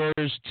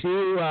receivers.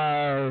 2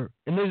 are,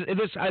 and this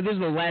is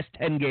the last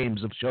 10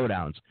 games of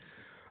showdowns.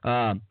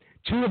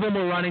 2 of them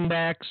were running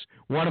backs.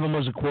 1 of them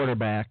was a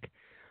quarterback.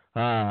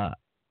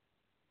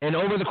 And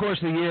over the course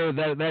of the year,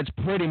 that's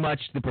pretty much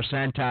the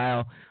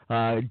percentile.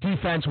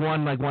 Defense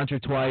won like once or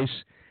twice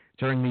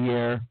during the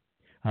year.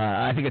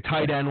 I think a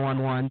tight end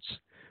won once.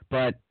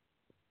 But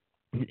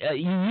you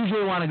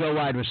usually want to go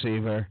wide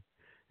receiver.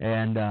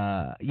 And,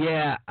 I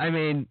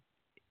mean,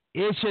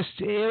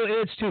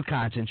 it's too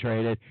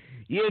concentrated.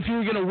 If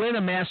you're going to win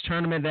a mass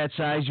tournament that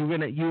size, you're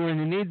going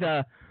to need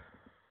the –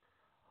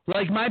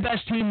 like my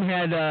best team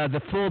had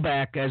the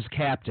fullback as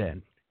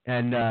captain,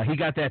 and he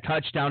got that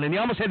touchdown, and he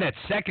almost had that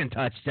second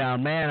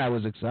touchdown. Man, I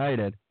was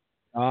excited.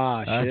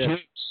 Shit.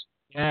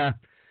 Yeah.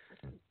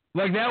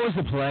 Like that was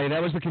the play.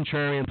 That was the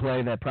contrarian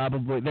play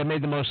that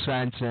made the most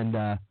sense, and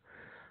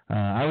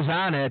I was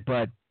on it,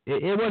 but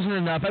it wasn't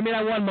enough. I mean,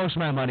 I won most of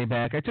my money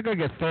back. I took like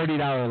a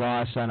 $30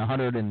 loss on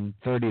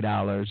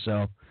 $130,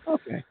 so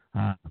okay.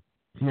 That's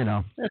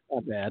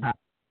not bad.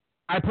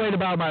 I played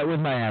about with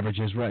my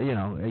averages, right?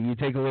 You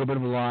take a little bit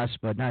of a loss,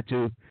 but not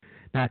too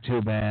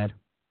bad.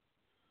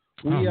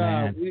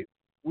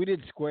 We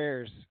did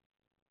squares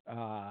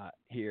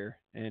here,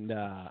 and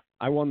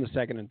I won the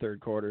second and third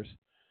quarters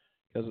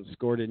because the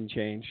score didn't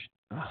change.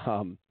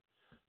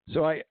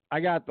 So I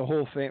got the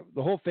whole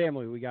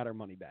family. We got our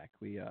money back.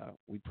 We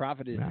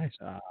profited. Nice.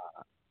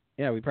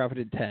 We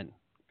profited 10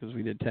 because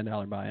we did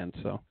 $10 buy-in.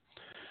 So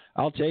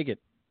I'll take it.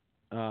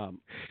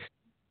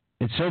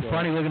 It's so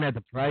funny looking at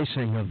the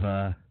pricing of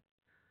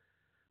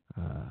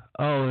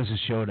this is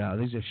showdown.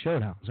 These are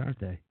showdowns, aren't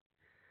they?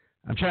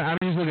 I'm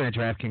just looking at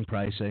DraftKings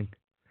pricing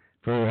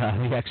for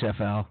the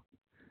XFL.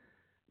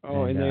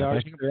 Oh, and they're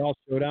all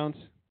showdowns?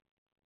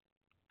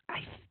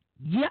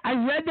 I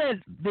read that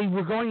they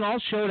were going all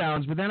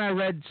showdowns, but then I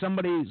read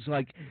somebody's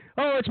like,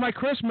 "Oh, it's my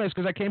Christmas,"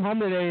 because I came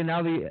home today and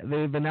now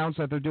they've announced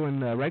that they're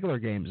doing regular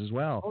games as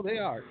well. Oh, they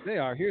are.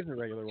 Here's the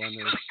regular one.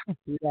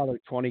 There's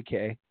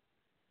 $3.20K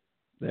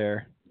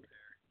there.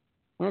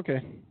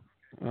 Okay.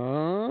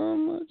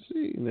 Let's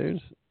see.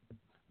 There's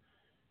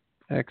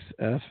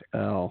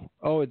XFL.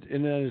 Oh,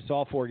 and then it's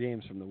all 4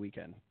 games from the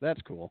weekend.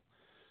 That's cool.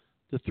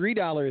 The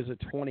 $3 is a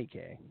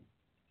 $20K.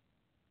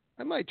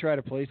 I might try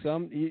to play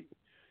some.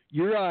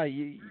 Your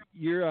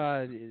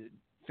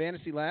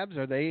Fantasy Labs,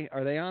 are they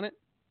on it?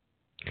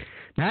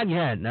 Not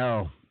yet,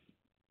 no.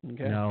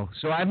 Okay. No.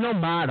 So I have no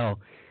model,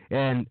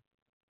 and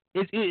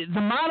the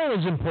model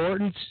is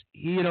important.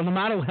 The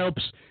model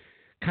helps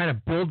kind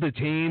of build the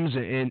teams,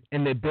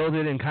 and they build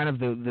it in kind of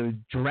the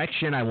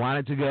direction I want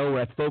it to go,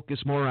 where I focus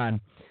more on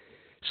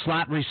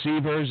slot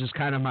receivers as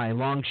kind of my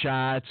long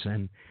shots,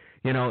 and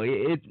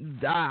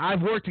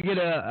I've worked to get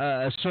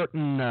a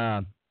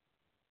certain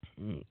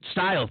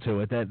style to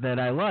it that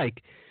I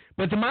like.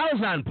 But the model's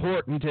not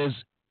important, is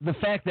the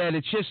fact that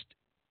it's just,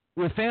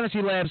 with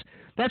Fantasy Labs,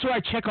 that's where I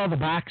check all the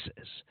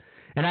boxes.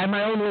 And I have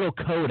my own little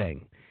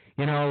coding.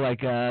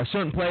 Like a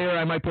certain player,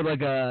 I might put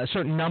like a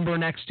certain number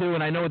next to,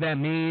 and I know what that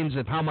means,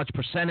 of how much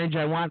percentage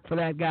I want for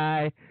that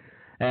guy.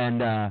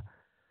 And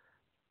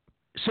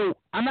so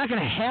I'm not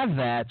going to have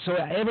that. So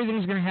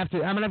everything's going to I'm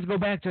going to have to go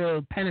back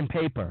to pen and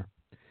paper.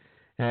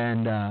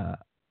 And I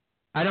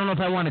don't know if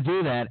I want to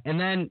do that. And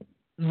then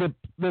the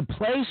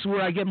place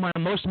where I get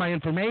most of my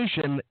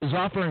information is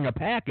offering a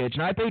package,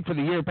 and I paid for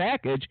the year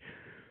package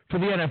for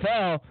the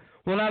NFL.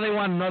 Well, now they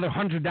want another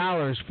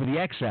 $100 for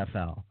the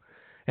XFL.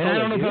 And I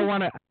don't know if I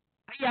want to.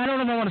 I don't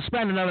know if I want to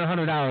spend another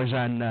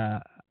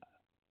 $100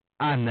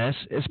 on this,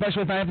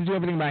 especially if I have to do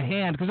everything by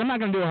hand, because I'm not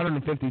going to do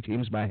 150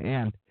 teams by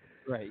hand.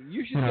 Right.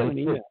 You should send an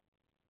email.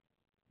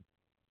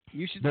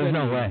 You should. There's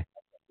no way.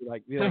 Be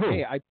like,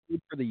 hey, I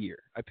paid for the year.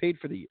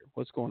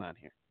 What's going on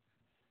here?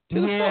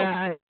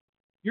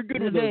 You're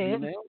good with those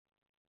emails.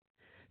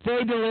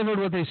 They delivered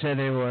what they said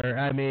they were.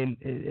 I mean,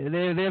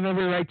 they have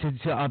every right to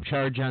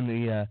upcharge on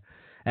the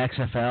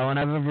XFL, and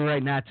I have every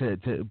right not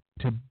to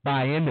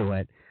buy into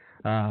it.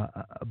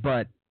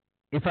 But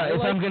if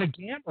I'm going to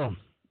gamble,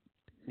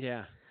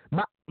 yeah.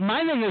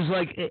 My thing is,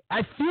 like,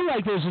 I feel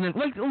like there's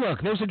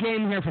there's a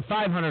game here for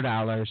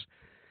 $500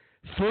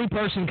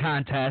 3-person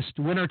contest,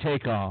 winner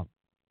take all.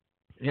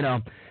 You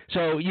know,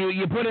 so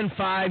you put in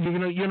 5,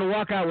 you're gonna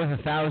walk out with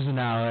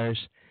 $1,000.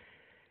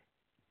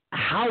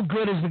 How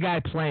good is the guy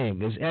playing?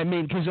 Because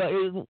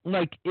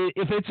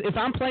if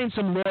I'm playing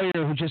some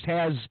lawyer who just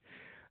has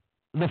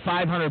the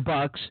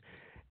 $500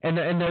 and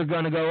they're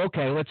gonna go,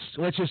 okay,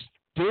 let's just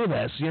do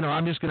this. You know,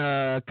 I'm just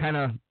gonna kind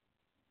of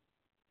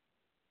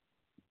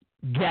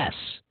guess.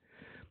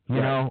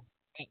 You know,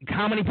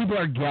 how many people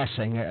are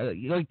guessing?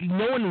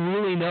 No one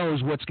really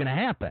knows what's gonna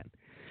happen.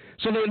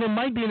 So there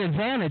might be an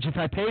advantage if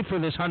I pay for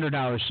this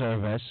 $100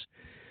 service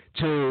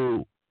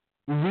to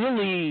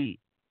really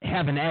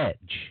have an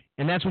edge,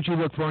 and that's what you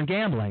look for in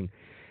gambling.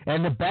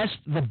 And the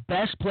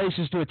best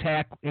places to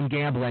attack in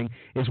gambling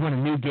is when a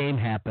new game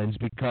happens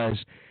because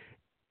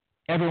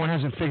everyone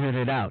hasn't figured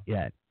it out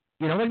yet.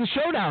 You know, like the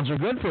showdowns were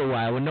good for a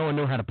while when no one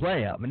knew how to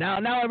play them, and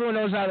now everyone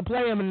knows how to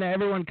play them, and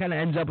everyone kind of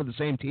ends up with the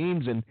same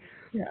teams, and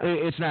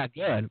it's not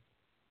good.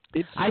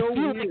 I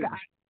feel like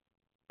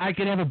I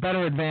could have a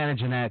better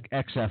advantage in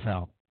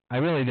XFL. I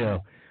really do.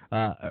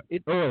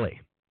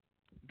 Early.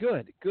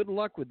 Good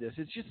luck with this.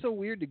 It's just so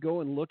weird to go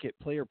and look at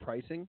player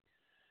pricing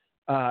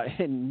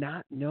and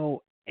not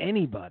know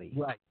anybody.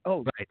 Right.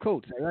 Oh, right.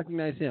 Coates, I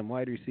recognize him,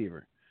 wide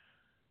receiver.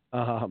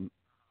 And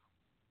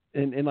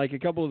like a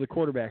couple of the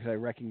quarterbacks, I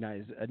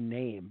recognize a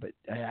name, but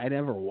I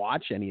never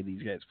watch any of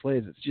these guys'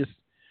 plays.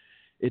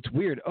 It's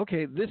weird.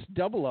 Okay, this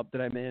double up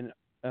that I'm in,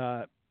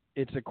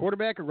 it's a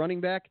quarterback, a running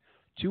back,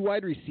 2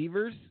 wide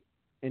receivers,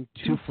 and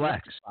 2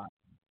 flex. Are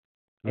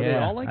they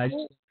all like that?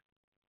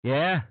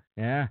 Yeah.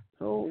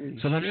 Holy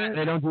so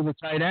they don't do the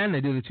tight end;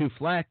 they do the 2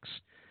 flex,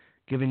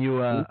 giving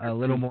you a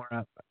little more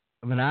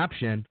of an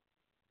option.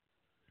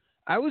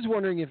 I was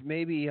wondering if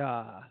maybe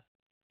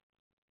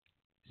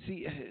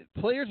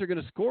players are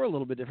going to score a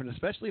little bit different,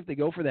 especially if they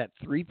go for that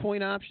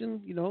 3-point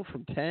option. You know,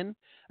 from 10.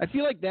 I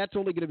feel like that's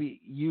only going to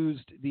be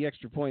used. The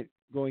extra point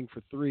going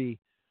for 3.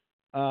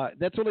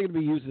 That's only going to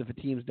be used if a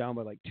team's down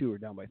by like 2 or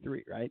down by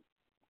 3, right?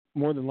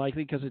 More than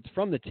likely, because it's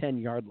from the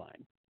 10-yard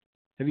line.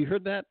 Have you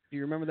heard that? Do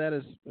you remember that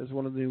as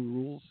one of the new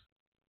rules?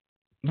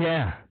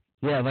 Yeah.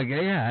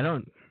 I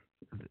don't.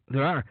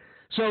 There are.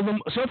 So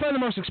far the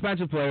most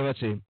expensive player. Let's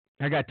see.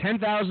 I got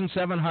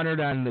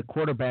 $10,700 on the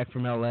quarterback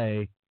from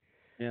LA.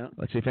 Yeah.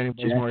 Let's see if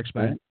anybody's more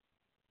expensive.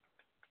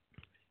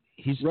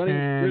 He's running.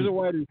 There's a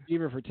wide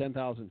receiver for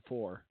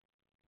 $10,004.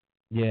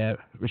 Yeah,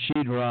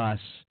 Rasheed Ross.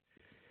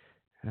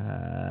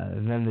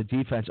 And then the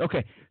defense.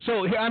 Okay,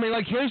 so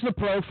here's the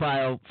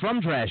profile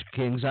from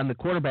DraftKings on the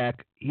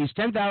quarterback. He's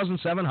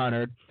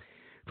 $10,700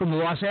 from the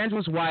Los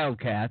Angeles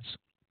Wildcats.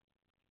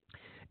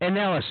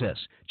 Analysis: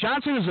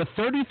 Johnson is a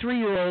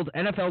 33-year-old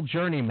NFL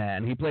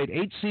journeyman. He played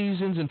 8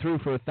 seasons and threw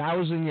for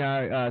 1,000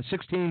 yards,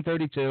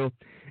 1632,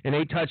 and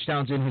 8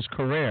 touchdowns in his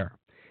career.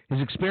 His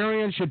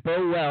experience should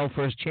bode well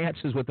for his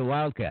chances with the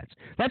Wildcats.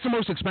 That's the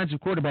most expensive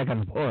quarterback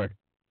on the board.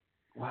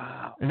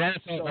 Wow. And that's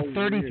a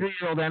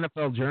 33-year-old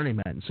NFL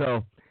journeyman.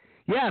 So,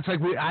 yeah, it's like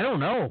I don't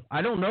know.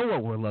 I don't know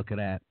what we're looking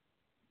at.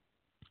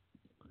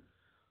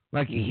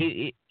 Like,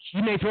 he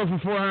may throw for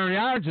 400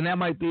 yards, and that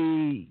might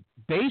be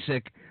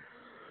basic.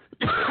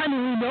 I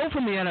mean, we know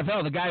from the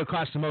NFL the guy who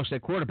costs the most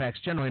at quarterback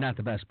is generally not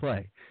the best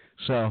play.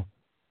 So,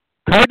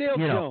 Cardale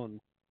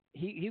Jones,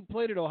 he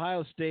played at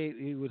Ohio State.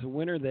 He was a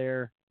winner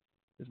there.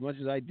 As much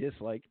as I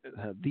dislike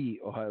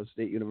the Ohio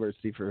State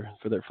University for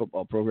their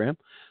football program,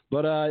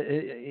 but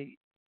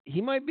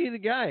he might be the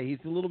guy. He's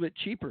a little bit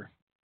cheaper.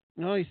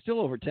 No, he's still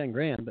over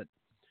 $10,000, but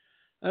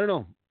I don't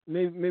know.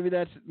 Maybe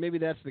that's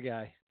the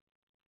guy.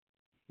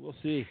 We'll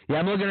see. Yeah,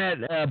 I'm looking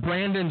at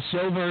Brandon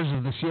Silvers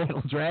of the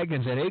Seattle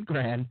Dragons at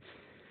 $8,000.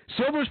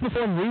 Silvers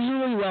performed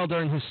reasonably well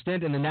during his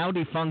stint in the now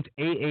defunct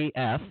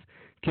AAF,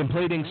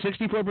 completing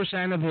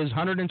 64% of his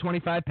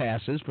 125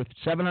 passes for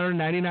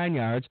 799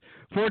 yards,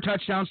 4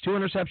 touchdowns, 2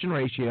 interception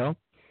ratio.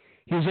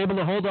 He was able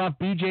to hold off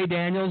B.J.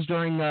 Daniels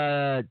during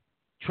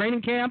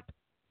training camp.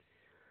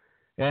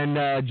 And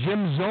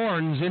Jim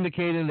Zorn's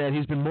indicated that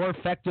he's been more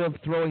effective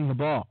throwing the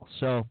ball.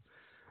 So,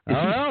 I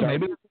don't know,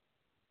 maybe.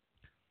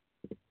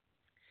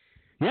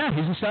 Yeah,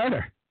 he's a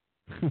starter.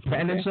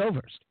 Brandon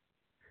Silvers.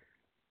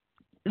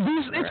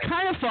 It's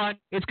kind of fun.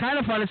 It's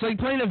like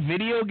playing a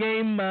video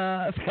game,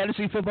 a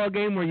fantasy football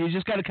game, where you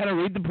just got to kind of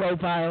read the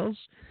profiles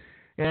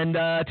and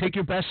take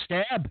your best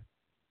stab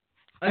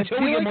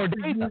until we get more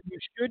data.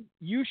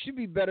 You should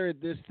be better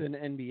at this than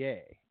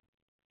NBA,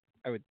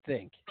 I would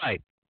think.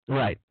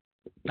 Right.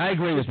 I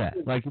agree with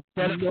that. Like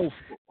instead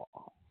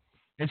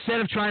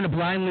of trying to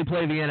blindly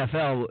play the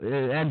NFL,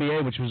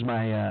 NBA, which was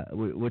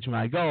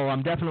my goal,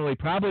 I'm definitely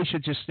probably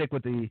should just stick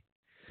with the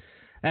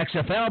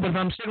XFL, but if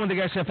I'm sticking with the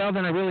XFL,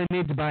 then I really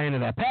need to buy into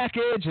that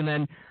package, and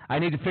then I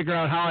need to figure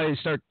out how I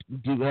start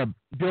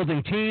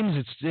building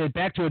teams. It's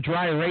back to a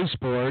dry erase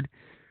board,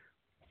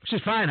 which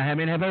is fine. I have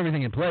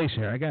everything in place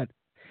here.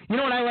 You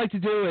know what I like to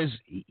do is,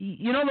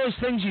 you know those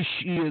things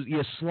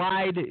you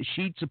slide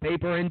sheets of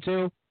paper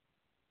into?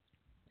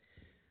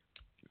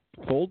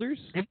 Folders?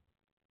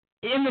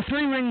 In the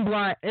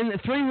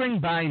 3-ring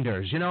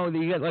binders, you know,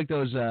 you get like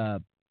those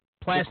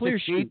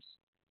plastic sheets.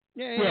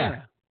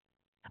 Yeah.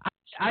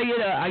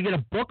 I get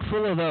a book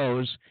full of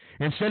those.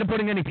 Instead of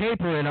putting any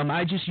paper in them,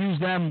 I just use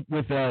them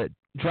with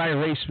dry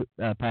erase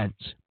pens.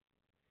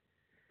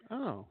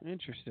 Oh,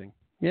 interesting.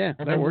 Yeah,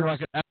 And that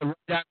works. I could write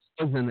down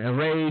and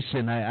erase,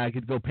 and I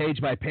could go page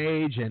by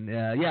page, and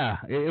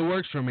it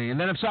works for me. And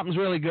then if something's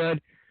really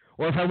good,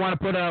 or if I want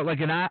to put out like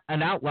an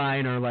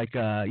outline or like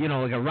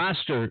like a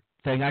roster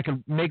thing, I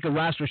can make a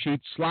roster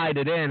sheet, slide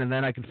it in, and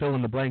then I can fill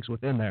in the blanks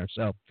within there.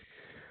 So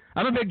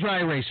I'm a big dry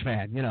erase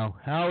fan.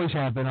 I always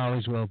have been,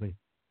 always will be.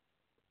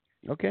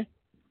 Okay,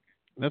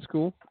 that's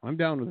cool. I'm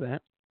down with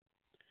that.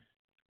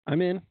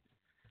 I'm in.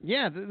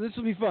 Yeah, this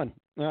will be fun.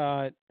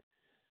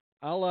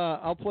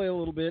 I'll play a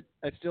little bit.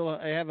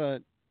 I have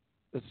a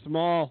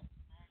small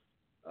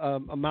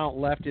amount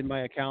left in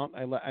my account.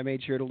 I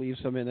made sure to leave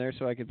some in there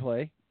so I could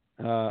play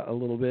a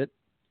little bit,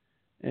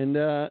 and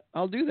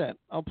I'll do that.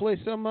 I'll play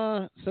some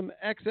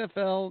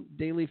XFL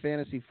daily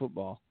fantasy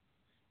football.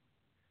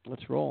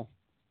 Let's roll.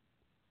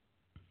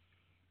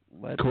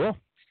 Cool.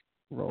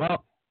 Roll.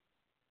 Well,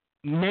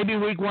 maybe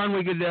week one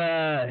we could.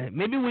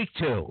 Maybe week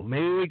two.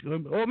 Maybe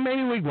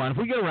week one if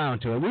we get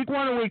around to it. Week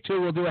one or week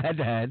two we'll do a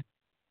head-to-head.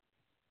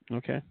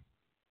 Okay.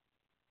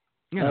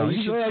 We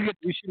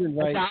should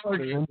invite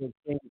the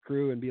same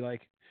crew and be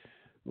like,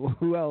 well,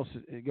 who else?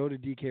 Go to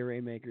DK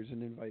Rainmakers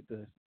and invite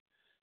the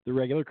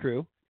regular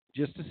crew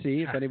just to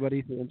see if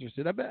anybody's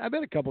interested. I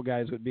bet a couple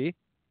guys would be.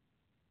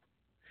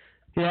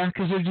 Yeah,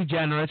 because they're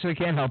degenerates. They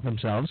can't help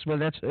themselves. But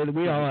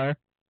we all are.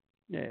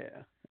 Yeah,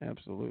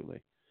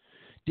 absolutely.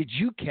 Did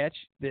you catch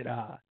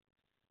that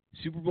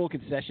Super Bowl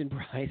concession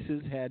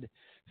prices had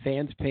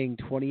fans paying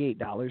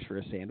 $28 for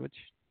a sandwich?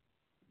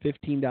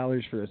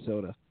 $15 for a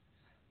soda.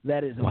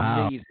 That is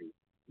amazing.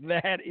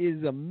 That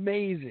is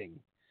amazing.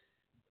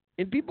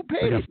 And people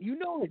paid it.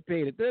 They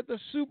paid it. They're at the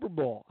Super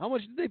Bowl. How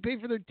much did they pay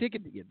for their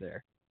ticket to get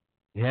there?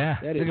 Yeah,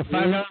 that is like a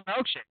 $5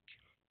 milkshake.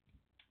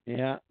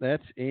 Yeah,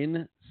 that's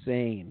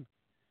insane.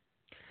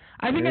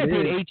 I think I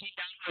paid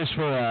 $18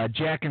 for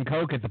Jack and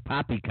Coke at the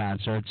Poppy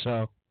concert.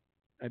 So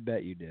I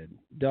bet you did.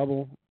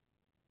 Double.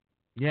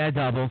 Yeah,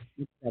 double.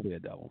 It's probably a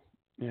double.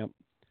 Yep.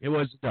 It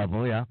was a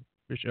double. Yeah,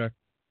 for sure.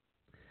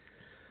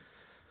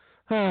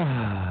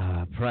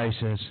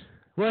 Prices.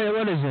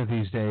 What is it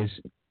these days?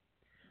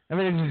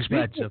 Everything's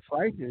expensive.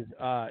 Prices.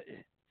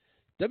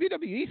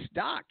 WWE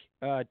stock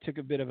took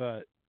a bit of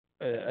a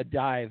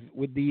dive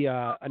with the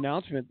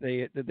announcement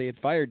that they had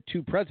fired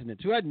 2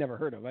 presidents who I'd never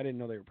heard of. I didn't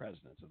know they were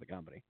presidents of the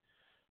company.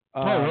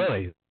 Oh,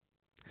 really?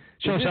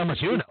 Shows how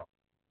much you know.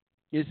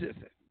 Is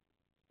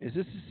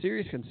this a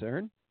serious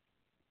concern?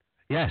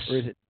 Yes. Or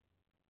is it?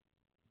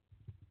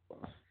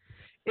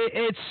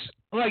 It's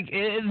like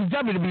the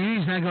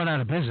WWE's not going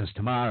out of business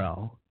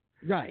tomorrow,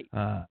 right?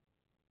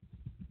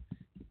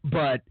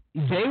 But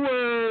they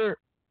were.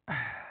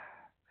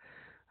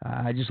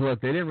 I just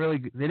looked. They didn't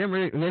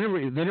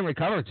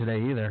recover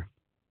today either.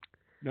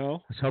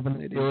 No. I was hoping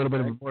they'd do a little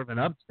bit more of an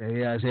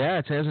update. Yeah,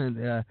 it hasn't.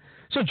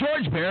 So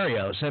George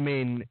Barrios. I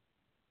mean,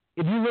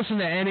 if you listen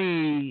to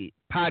any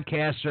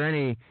podcast or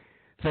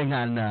anything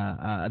on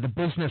the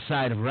business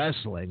side of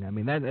wrestling, I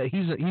mean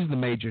he's the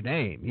major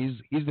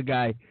name. He's the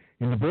guy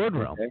in the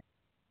boardroom. Okay.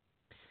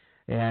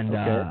 And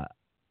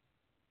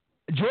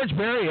George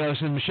Barrios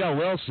and Michelle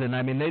Wilson,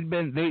 I mean, they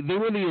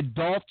were the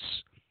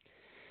adults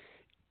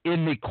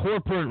in the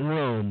corporate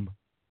room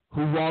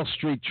who Wall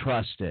Street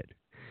trusted.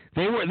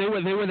 They were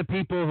the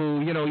people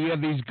who, you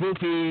have these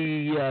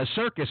goofy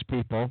circus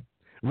people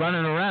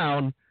running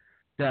around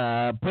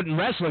putting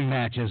wrestling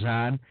matches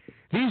on.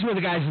 These were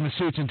the guys in the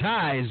suits and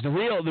ties, the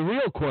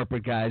real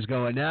corporate guys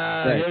going,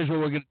 here's what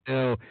we're going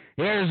to do.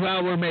 Here's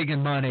how we're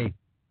making money.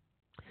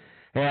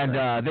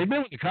 And they've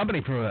been with the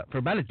company for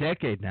about a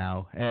decade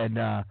now. And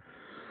the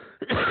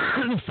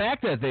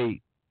fact that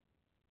they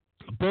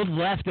both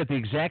left at the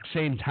exact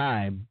same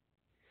time,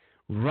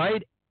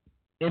 right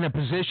in a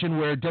position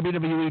where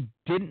WWE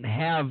didn't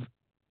have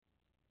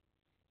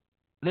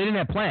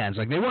plans.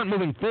 Like, they weren't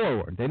moving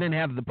forward. They didn't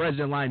have the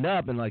president lined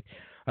up and like,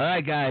 all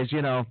right, guys,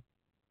 you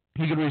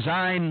can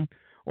resign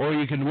or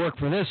you can work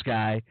for this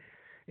guy.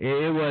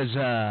 It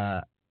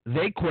was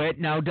they quit.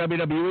 Now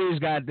WWE's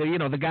got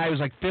the guy who's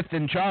like 5th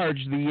in charge.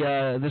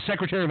 The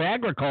Secretary of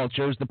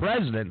Agriculture is the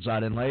president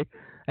suddenly,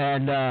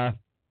 and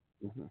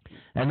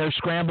they're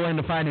scrambling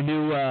to find a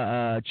new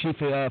chief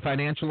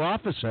financial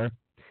officer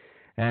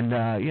and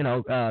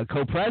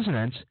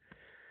co-presidents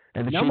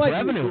and the chief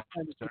revenue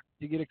officer.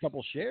 To get a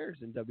couple shares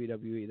in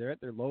WWE, they're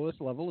at their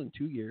lowest level in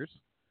 2 years.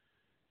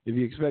 If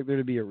you expect there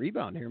to be a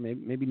rebound here,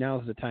 maybe now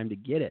is the time to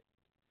get it.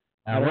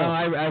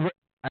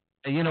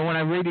 When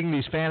I'm reading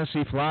these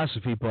fantasy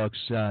philosophy books,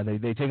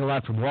 they take a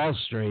lot from Wall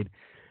Street,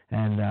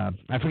 and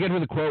I forget who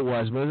the quote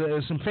was, but it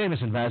was some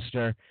famous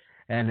investor,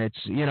 and it's,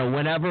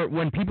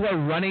 when people are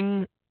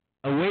running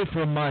away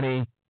from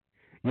money,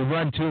 you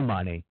run to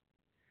money.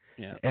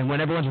 Yeah. And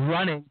when everyone's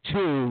running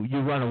to,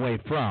 you run away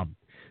from.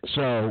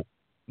 So,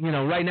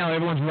 right now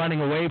everyone's running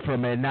away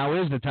from it. Now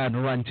is the time to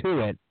run to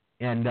it.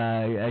 And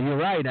you're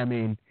right. I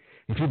mean,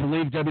 if you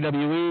believe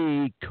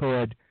WWE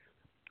could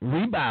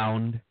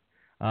rebound,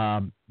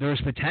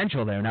 there's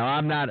potential there. Now,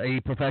 I'm not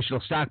a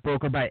professional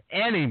stockbroker by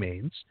any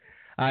means.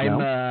 I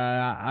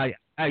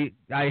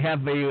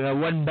have a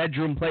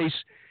one-bedroom place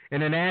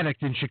in an attic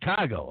in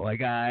Chicago. Like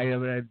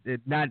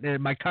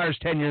my car's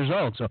 10 years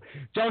old, so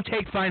don't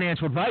take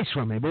financial advice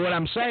from me. But what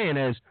I'm saying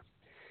is,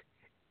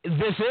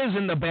 this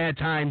isn't a bad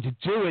time to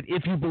do it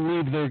if you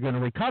believe they're going to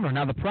recover.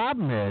 Now, the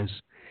problem is,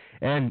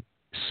 and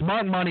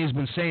Smart Money has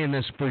been saying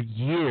this for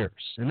years,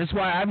 and that's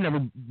why I've never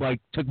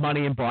took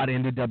money and bought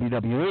into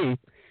WWE,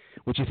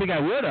 which you think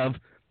I would have,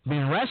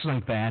 being a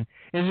wrestling fan,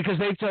 is because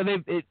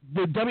the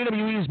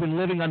WWE has been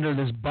living under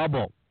this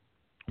bubble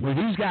where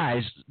these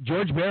guys,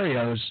 George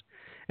Barrios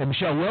and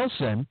Michelle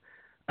Wilson,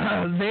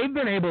 they've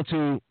been able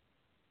to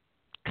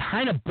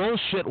kind of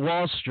bullshit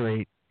Wall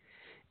Street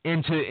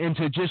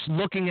into just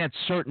looking at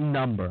certain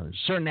numbers,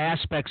 certain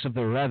aspects of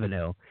their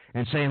revenue,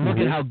 and saying, look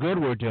at how good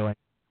we're doing.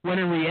 When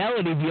in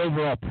reality, the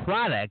overall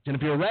product, and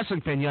if you're a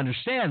wrestling fan, you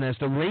understand this,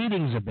 the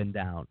ratings have been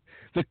down.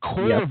 The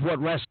core of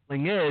what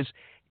wrestling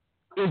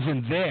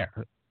isn't there.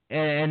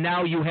 And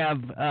now you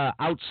have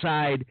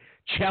outside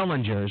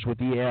challengers with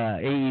the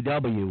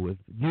AEW, with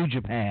New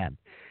Japan.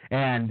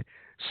 And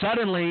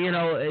suddenly,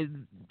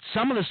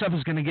 some of the stuff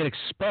is going to get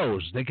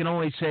exposed. They can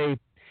only say,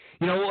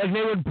 like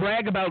they would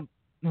brag about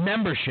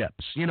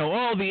memberships.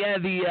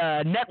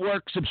 The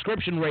network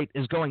subscription rate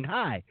is going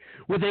high.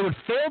 What they would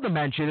fail to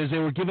mention is they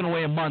were giving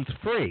away a month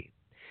free.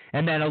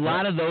 And then a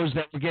lot of those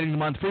that were getting the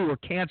month free were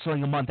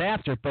canceling a month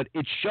after, but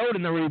it showed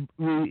in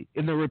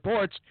the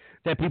reports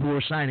that people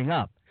were signing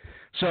up.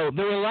 So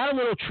there were a lot of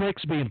little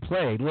tricks being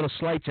played, little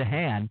sleights of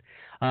hand,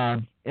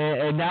 and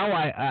now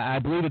I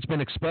believe it's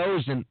been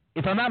exposed. And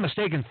if I'm not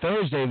mistaken,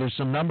 Thursday there's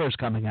some numbers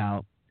coming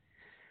out,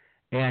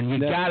 and you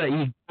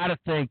gotta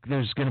think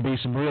there's going to be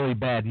some really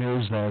bad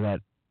news there.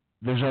 That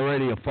there's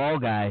already a fall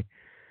guy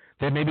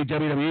that maybe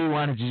WWE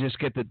wanted to just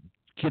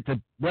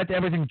let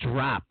everything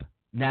drop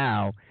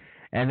now.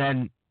 And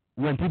then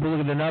when people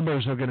look at the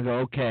numbers, they're going to go,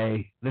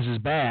 okay, this is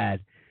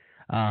bad,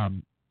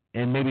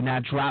 and maybe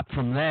not drop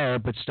from there,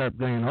 but start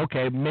going,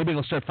 okay, maybe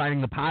they'll start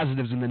finding the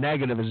positives and the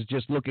negatives as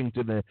just looking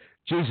to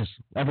Jesus,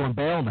 everyone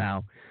bail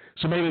now.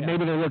 So maybe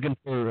they're looking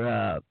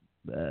for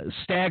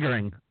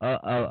staggering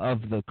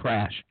of the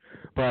crash.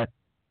 But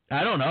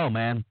I don't know,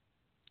 man.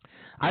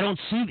 I don't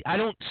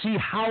see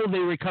how they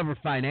recover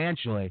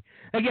financially.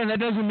 Again, that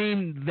doesn't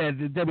mean that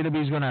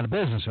WWE is going out of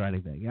business or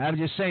anything. I'm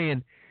just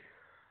saying,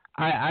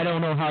 I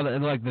don't know how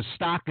the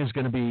stock is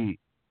going to be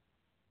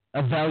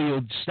a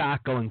valued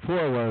stock going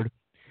forward.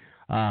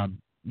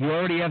 You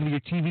already have your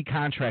TV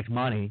contract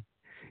money.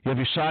 You have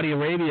your Saudi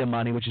Arabia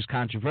money, which is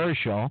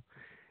controversial.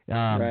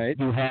 Right.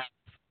 You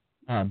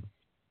have,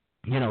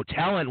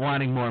 talent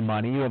wanting more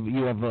money. You have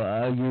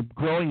your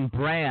growing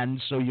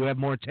brand, so you have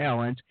more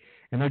talent,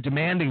 and they're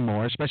demanding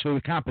more, especially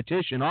with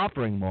competition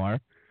offering more.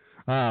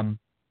 I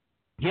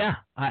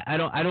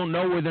don't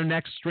know where their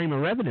next stream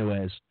of revenue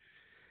is.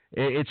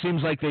 It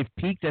seems like they've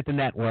peaked at the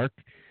network.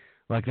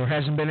 Like there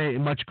hasn't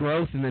been much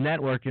growth in the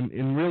network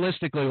in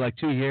realistically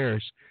 2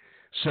 years.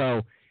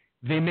 So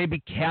they may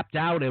be capped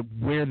out at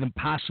where the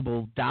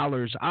possible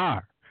dollars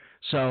are.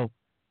 So,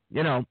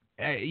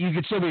 you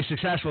could still be a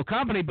successful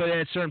company, but at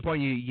a certain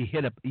point you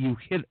hit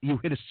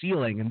a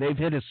ceiling, and they've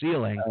hit a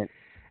ceiling, right.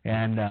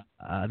 And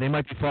they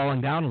might be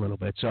falling down a little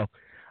bit. So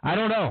I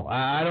don't know.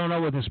 I don't know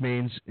what this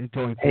means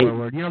going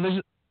forward.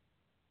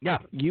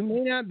 You may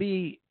not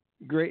be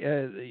great,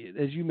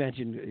 as you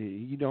mentioned.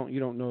 You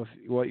don't know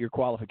what your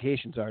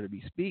qualifications are to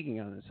be speaking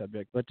on this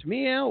subject. But to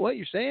me, Al, what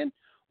you're saying,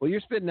 what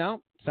you're spitting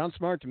out, sounds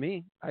smart to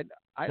me. I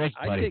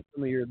take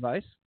some of your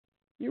advice.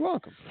 You're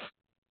welcome.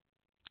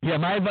 Yeah,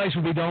 my advice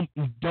would be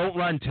don't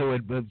run to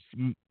it, but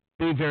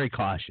be very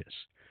cautious.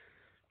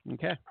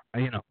 Okay.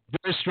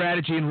 There's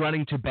strategy in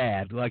running to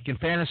bad. Like in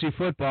fantasy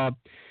football,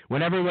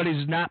 when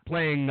everybody's not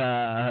playing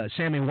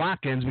Sammy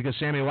Watkins because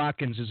Sammy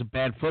Watkins is a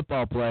bad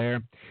football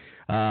player,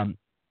 and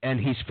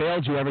he's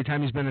failed you every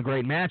time he's been a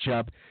great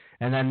matchup.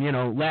 And then,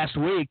 last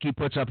week he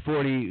puts up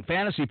 40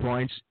 fantasy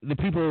points. The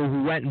people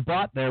who went and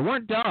bought there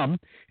weren't dumb.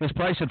 His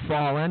price had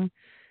fallen,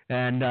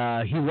 and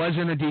he was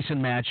in a decent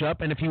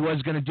matchup. And if he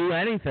was going to do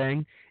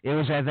anything, it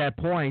was at that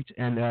point,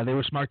 and they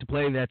were smart to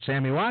play that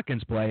Sammy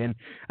Watkins play. And,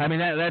 I mean,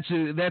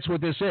 that's what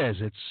this is.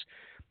 It's,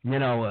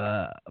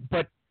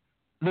 but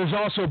there's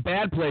also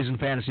bad plays in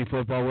fantasy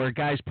football where a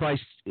guy's price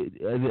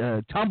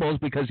tumbles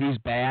because he's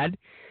bad.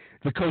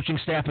 The coaching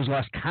staff has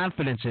lost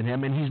confidence in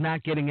him, and he's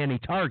not getting any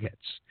targets.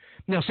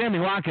 Sammy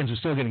Watkins is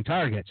still getting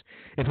targets.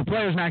 If a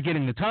player's not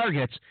getting the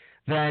targets,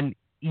 then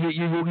you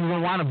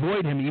want to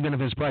avoid him even if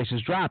his price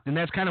is dropped. And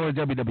that's kind of what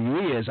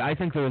WWE is. I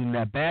think they're in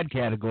that bad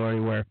category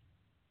where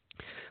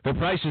their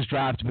price is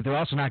dropped, but they're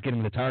also not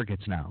getting the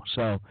targets now.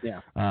 So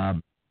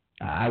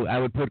I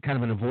would put kind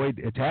of an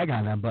avoid tag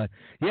on them. But,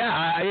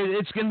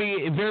 it's going to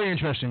be very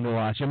interesting to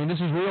watch. I mean, this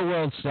is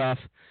real-world stuff.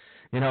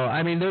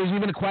 There's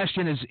even a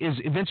question, is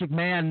Vince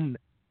McMahon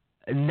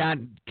not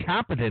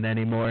competent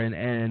anymore?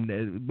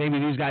 And maybe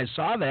these guys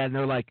saw that, and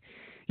they're like,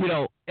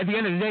 at the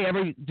end of the day,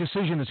 every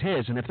decision is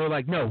his. And if they're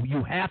like, no,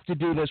 you have to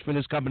do this for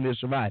this company to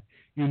survive.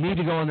 You need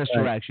to go in this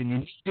direction. You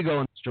need to go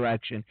in this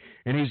direction.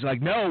 And he's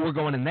like, no, we're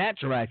going in that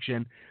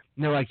direction.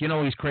 And they're like,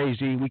 he's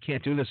crazy. We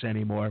can't do this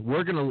anymore.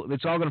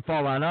 It's all gonna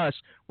fall on us.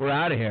 We're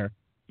out of here.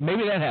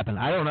 Maybe that happened.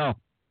 I don't know.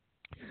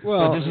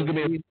 Well, but this is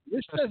gonna be.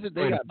 This says that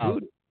they got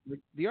booted.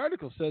 The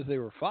article says they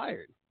were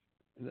fired.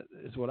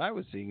 Is what I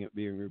was seeing it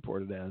being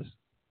reported as.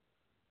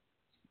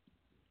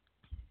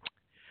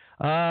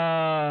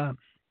 Yeah,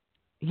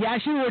 I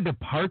see the word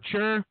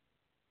departure.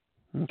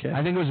 Okay.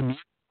 I think it was a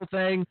mutual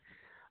thing.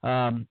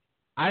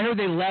 I heard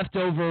they left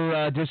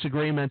over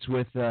disagreements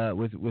with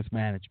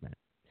management.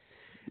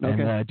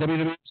 Okay. And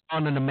WWE's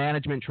on in a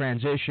management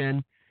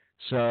transition,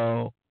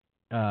 so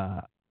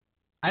I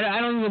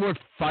don't think the word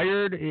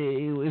fired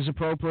is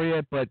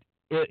appropriate, but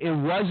it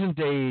wasn't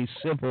a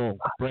simple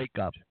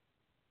breakup.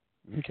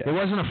 Okay. It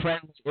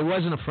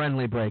wasn't a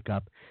friendly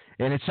breakup,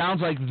 and it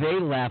sounds like they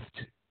left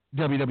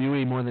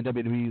WWE more than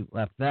WWE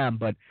left them.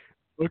 But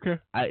okay,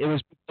 it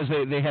was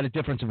because they had a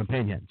difference of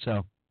opinion.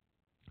 So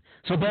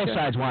both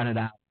sides wanted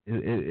out.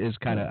 Is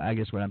kind of, I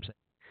guess, what I'm saying.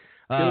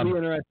 It'll be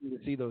interesting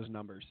to see those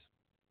numbers.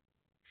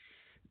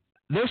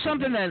 There's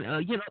something that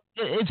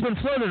it's been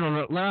floated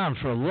around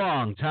for a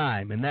long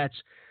time, and that's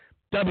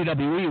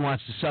WWE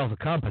wants to sell the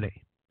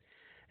company,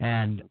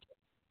 and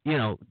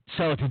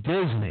sell it to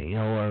Disney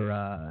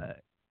or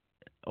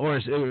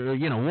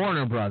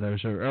Warner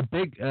Brothers or a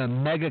big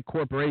mega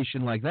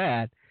corporation like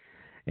that.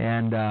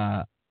 And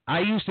I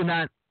used to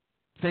not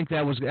think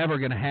that was ever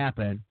going to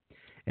happen,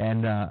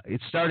 and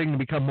it's starting to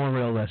become more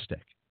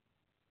realistic.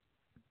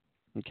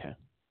 Okay.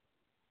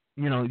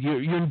 Your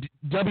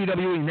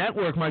WWE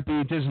network might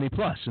be Disney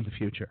Plus in the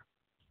future.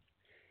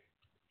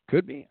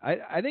 Could be.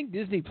 I think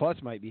Disney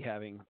Plus might be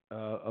having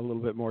a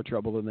little bit more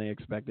trouble than they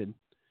expected.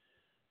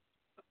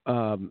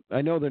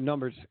 I know their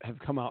numbers have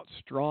come out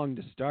strong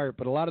to start,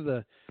 but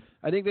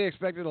I think they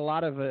expected a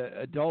lot of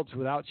adults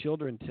without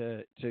children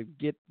to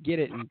get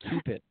it and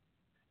keep it.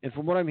 And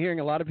from what I'm hearing,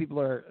 a lot of people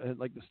are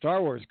like the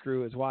Star Wars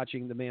crew is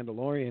watching The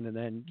Mandalorian and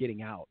then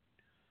getting out.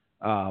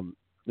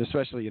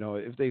 Especially,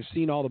 if they've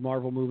seen all the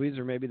Marvel movies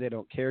or maybe they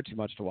don't care too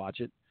much to watch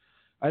it.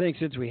 I think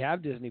since we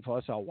have Disney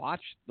Plus, I'll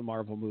watch the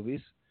Marvel movies.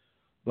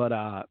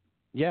 But,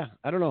 yeah,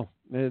 I don't know.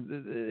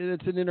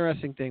 It's an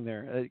interesting thing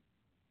there.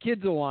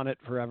 Kids will want it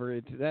forever.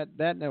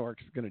 That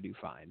network's going to do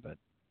fine. But,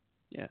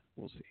 yeah,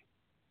 we'll see.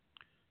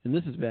 And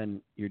this has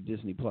been your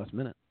Disney Plus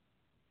Minute.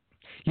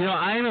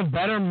 I am a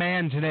better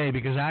man today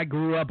because I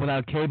grew up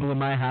without cable in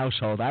my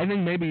household. I think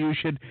maybe you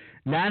should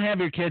not have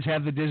your kids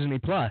have the Disney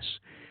Plus.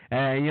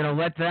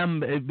 Let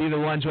them be the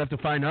ones who have to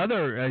find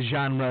other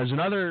genres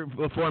and other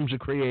forms of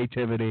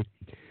creativity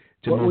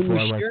to move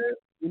forward.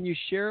 When you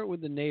share it with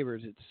the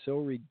neighbors, it's so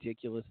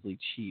ridiculously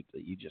cheap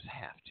that you just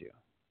have to.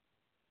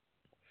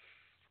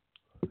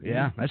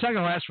 Yeah, that's not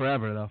going to last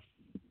forever, though.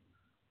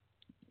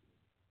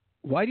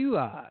 Why do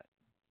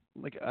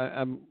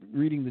I'm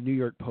reading the New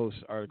York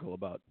Post article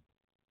about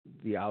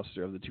the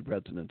ouster of the two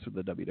presidents of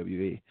the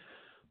WWE.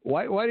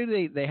 Why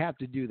do they have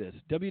to do this?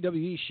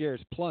 WWE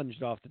shares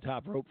plunged off the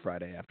top rope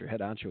Friday after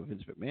head honcho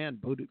Vince McMahon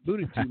booted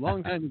two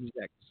longtime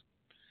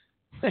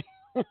execs.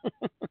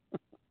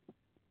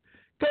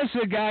 Because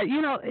the guy,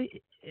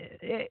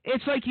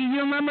 it's like you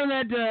remember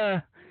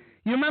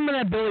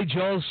that Billy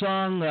Joel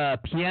song,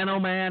 Piano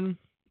Man?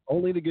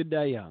 Only the good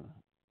die young.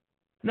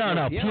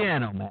 No,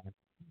 Piano Man.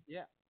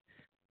 Yeah.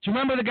 Do you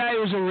remember the guy who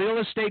was a real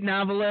estate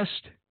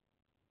novelist?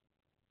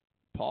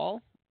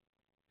 Paul?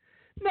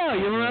 No,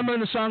 you remember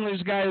in the song there's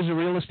a guy who's a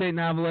real estate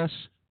novelist?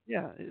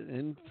 Yeah,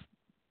 and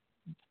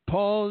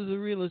Paul is a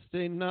real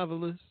estate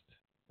novelist.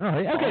 Oh,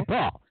 okay,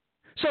 Paul.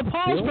 So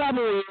Paul's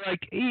probably like,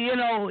 he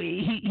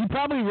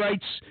probably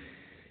writes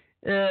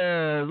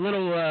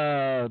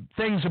little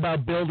things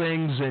about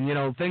buildings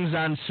and things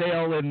on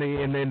sale in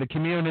the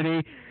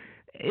community.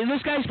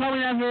 This guy's probably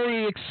not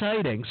very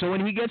exciting. So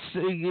when he gets,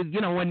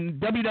 when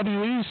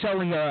WWE's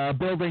selling a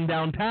building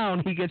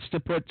downtown, he gets to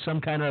put some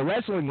kind of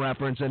wrestling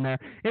reference in there,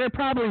 and it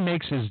probably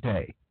makes his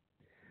day.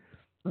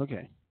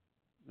 Okay.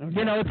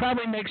 It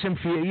probably makes him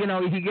feel,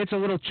 he gets a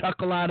little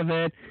chuckle out of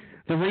it.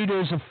 The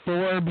readers of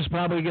Forbes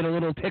probably get a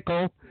little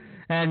tickle,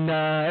 and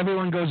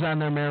everyone goes on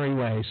their merry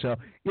way. So,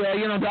 yeah,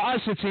 to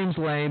us it seems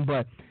lame,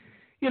 but,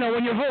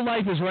 when your whole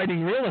life is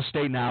writing real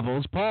estate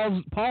novels,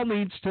 Paul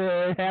needs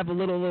to have a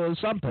little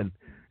something.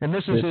 And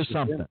this is his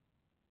something.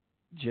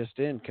 Just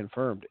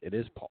confirmed. It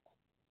is Paul.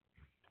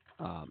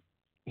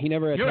 He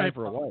never had time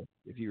for a wife,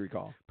 if you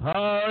recall.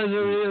 Paul is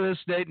a real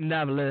estate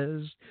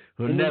novelist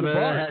who never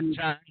had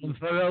time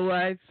for a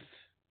wife.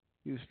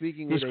 He was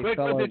speaking with a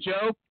fellow. With the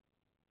joke.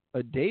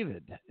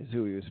 David is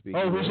who he was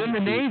speaking. Oh, who's in the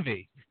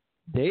Navy?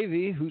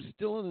 Davey, who's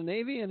still in the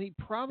Navy, and he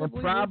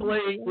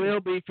probably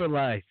will be for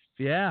life.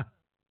 Yeah.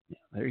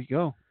 There you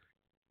go.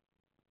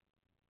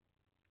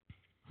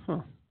 Huh.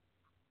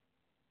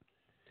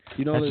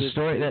 You know that's a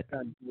story that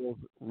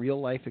real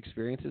life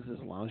experiences as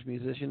a lounge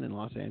musician in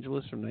Los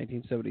Angeles from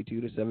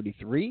 1972 to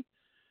 73,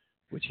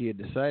 which he had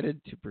decided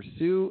to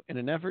pursue in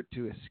an effort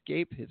to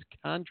escape his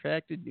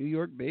contracted New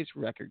York-based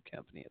record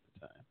company at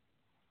the time.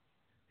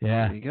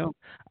 Yeah. There you go.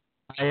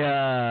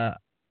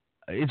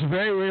 it's a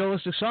very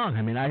realistic song.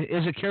 I mean,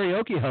 as a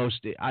karaoke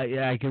host,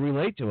 I can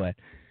relate to it.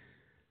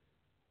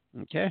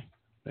 Okay,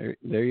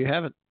 there you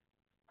have it.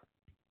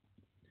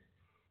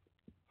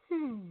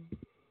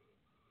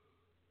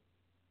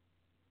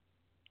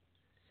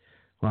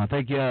 Well,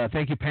 thank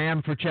you,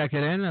 Pam, for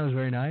checking in. That was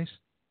very nice.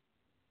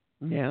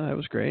 Yeah, that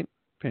was great.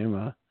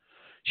 Pam,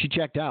 she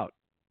checked out.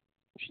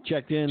 She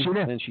checked in, and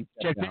then she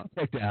checked out.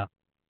 Checked out.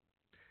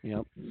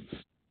 Yep.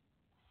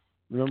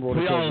 Remember what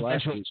it was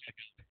last week?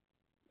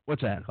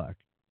 What's that, Clark?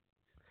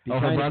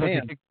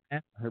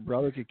 Her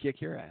brother could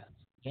kick your ass.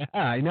 Yeah,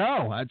 I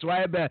know. That's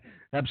why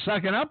I'm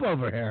sucking up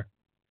over here.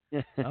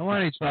 I don't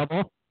want any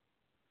trouble.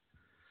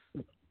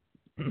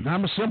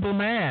 I'm a simple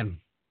man.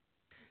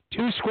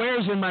 2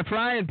 squares in my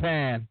frying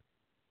pan.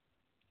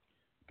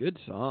 Good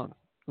song.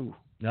 Ooh.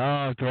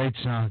 Oh, great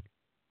song.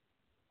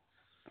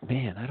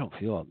 Man, I don't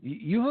feel...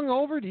 You hung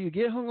over? Do you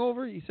get hung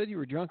over? You said you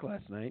were drunk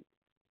last night.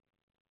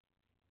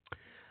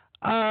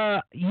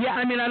 Yeah,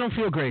 I mean, I don't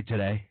feel great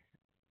today.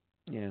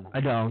 Yeah.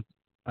 I don't.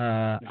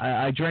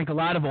 I drank a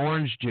lot of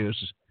orange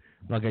juice.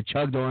 Like I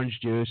chugged orange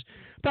juice.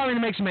 Probably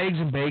going to make some eggs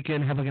and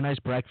bacon, have like a nice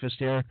breakfast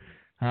here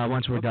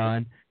once we're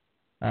done.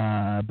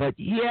 But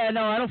yeah,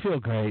 no, I don't feel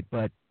great.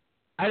 But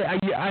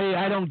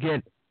I don't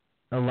get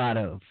a lot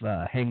of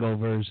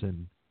hangovers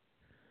and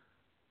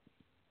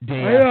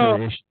day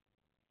after issues.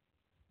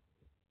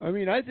 I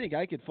mean, I think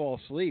I could fall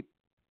asleep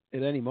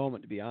at any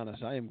moment, to be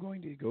honest. I am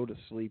going to go to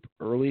sleep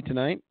early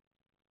tonight.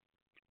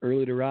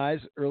 Early to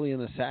rise, early in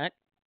the sack.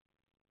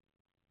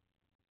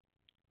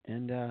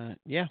 And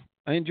yeah,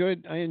 I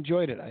enjoyed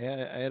it.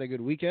 I had a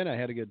good weekend. I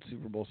had a good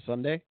Super Bowl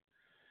Sunday.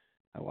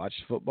 I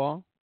watched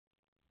football.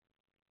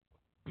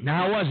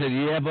 Now, how was it?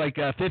 You have like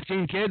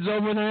 15 kids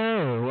over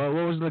there, or what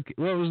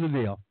was the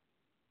deal?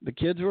 The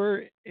kids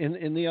were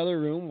in the other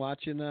room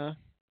watching. The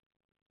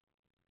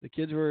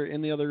kids were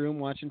in the other room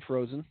watching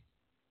Frozen,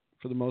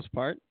 for the most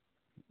part.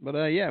 But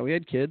yeah, we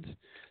had kids.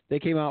 They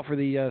came out for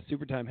the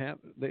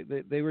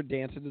They were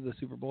dancing to the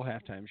Super Bowl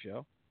halftime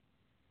show.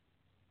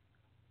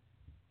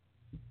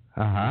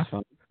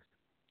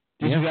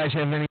 Did you guys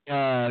have any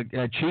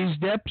cheese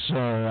dips,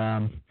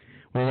 or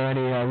were there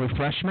any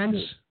refreshments?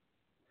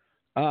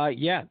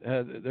 Yeah,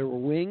 there were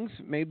wings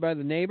made by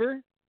the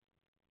neighbor,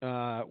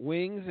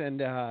 wings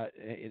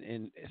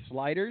and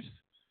sliders.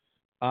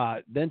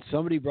 Then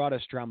somebody brought a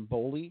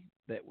stromboli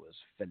that was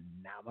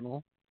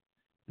phenomenal.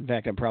 In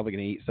fact, I'm probably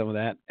going to eat some of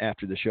that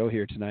after the show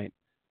here tonight.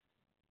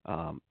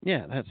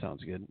 Yeah, that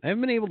sounds good. I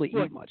haven't been able to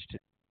eat much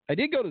today. I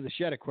did go to the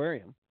Shed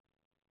Aquarium.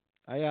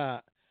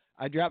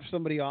 I dropped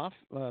somebody off,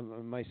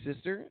 my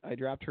sister. I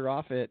dropped her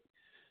off at,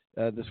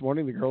 this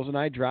morning, the girls and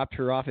I dropped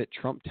her off at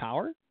Trump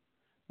Tower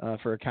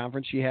for a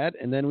conference she had,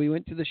 and then we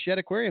went to the Shed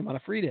Aquarium on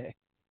a free day.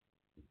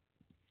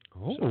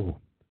 Oh.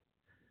 So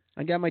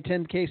I got my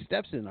 10K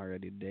steps in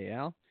already today,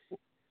 Al.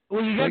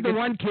 Well, you got the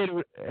one kid.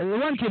 The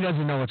one kid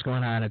doesn't know what's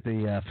going on at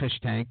the fish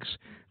tanks.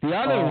 The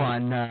other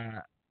one,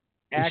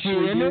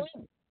 actually,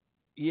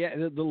 yeah,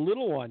 the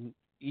little one,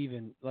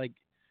 even like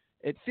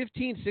at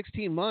 15,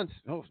 16 months,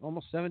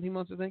 almost 17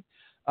 months, I think.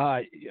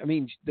 I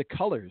mean, the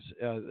colors,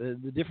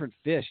 the different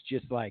fish,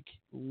 just like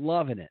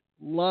loving it.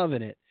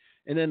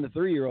 And then the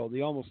 3-year-old,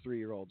 the almost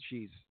 3-year-old,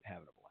 she's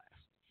having a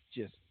blast.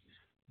 Just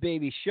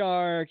baby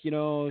shark, she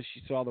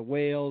saw the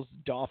whales,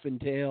 dolphin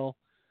tail.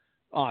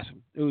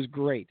 Awesome. It was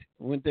great.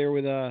 I went there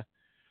with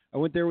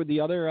the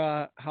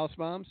other house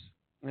moms,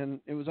 and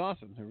it was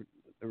awesome.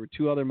 There were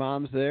 2 other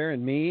moms there,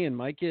 and me and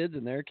my kids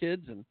and their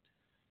kids, and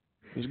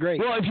it was great.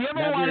 Well, if you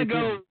ever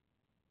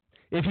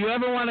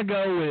want to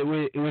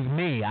go with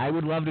me, I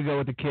would love to go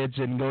with the kids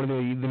and go to the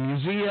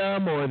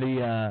museum or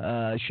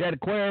the Shed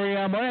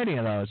Aquarium or any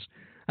of those.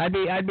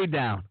 I'd be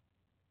down.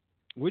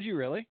 Would you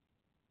really?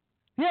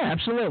 Yeah,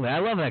 absolutely. I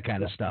love that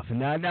kind of stuff. And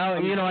now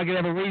I could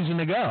have a reason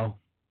to go.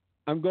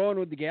 I'm going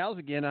with the gals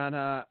again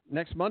on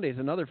next Monday is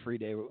another free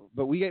day,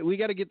 but we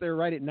got to get there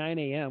right at 9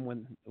 a.m.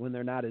 when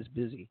they're not as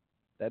busy.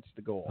 That's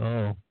the goal.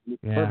 Oh,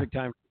 yeah. Perfect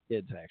time for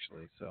kids,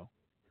 actually. So,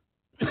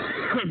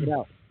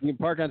 you can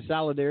park on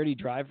Solidarity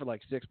Drive for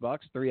like $6,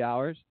 3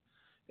 hours,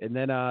 and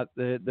then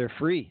they're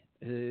free.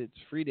 It's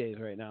free days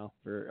right now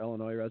for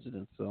Illinois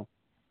residents. So,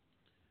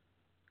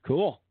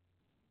 cool.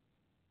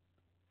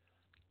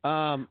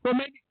 Well,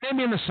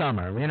 maybe in the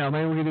summer.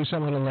 Maybe we can do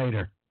something a little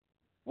later.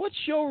 What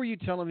show were you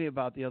telling me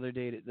about the other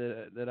day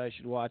that I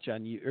should watch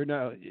on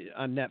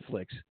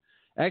Netflix?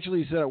 Actually,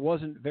 you said it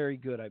wasn't very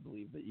good, I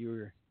believe, but you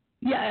were...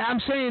 Yeah, I'm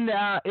saying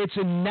it's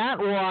a not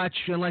watch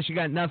unless you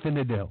got nothing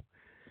to do.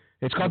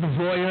 It's called The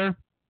Voyeur.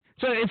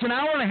 So it's an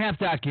hour-and-a-half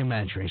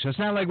documentary, so it's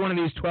not like one of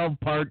these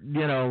 12-part,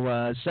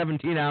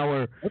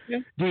 17-hour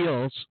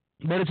deals.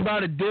 But it's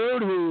about a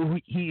dude who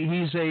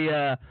he's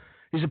a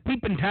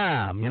peeping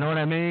Tom, you know what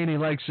I mean? He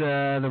likes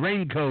the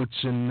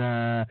raincoats and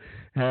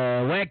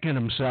whacking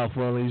himself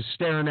while he's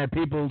staring at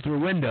people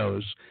through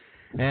windows.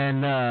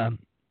 And,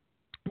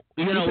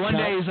 one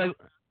day he's like...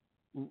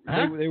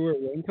 Huh? They wear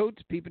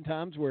raincoats? Peeping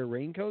Toms wear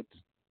raincoats?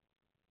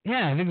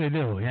 Yeah, I think they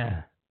do,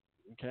 yeah.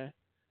 Okay.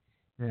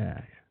 Yeah.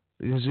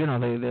 Because, they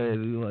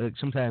like,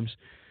 sometimes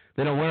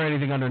they don't wear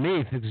anything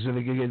underneath so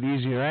they can get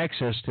easier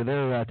access to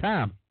their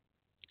Tom.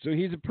 So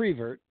he's a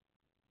prevert.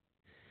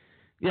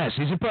 Yes,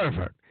 he's a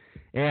pervert.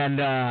 And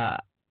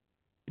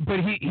but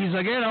he's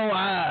like,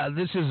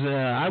 this is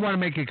I want to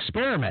make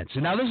experiments.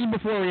 And now this is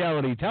before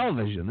reality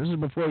television. This is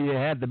before you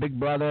had the Big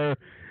Brother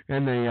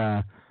and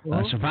the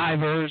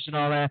Survivors and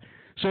all that.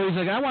 So he's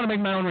like, I want to make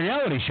my own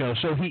reality show.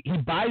 So he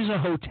buys a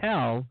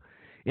hotel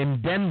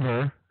in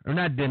Denver, or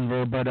not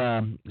Denver, but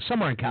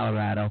somewhere in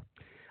Colorado.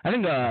 I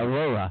think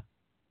Aurora.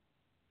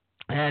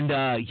 And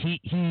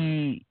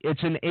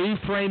it's an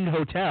A-framed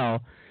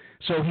hotel.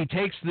 So he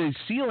takes the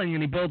ceiling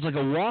and he builds like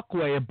a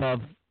walkway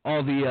above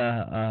all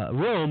the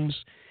rooms,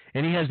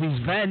 and he has these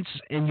vents,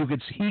 and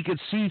he could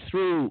see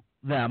through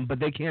them, but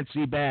they can't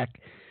see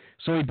back.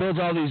 So he builds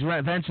all these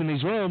vents in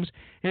these rooms,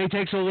 and he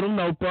takes a little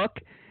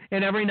notebook,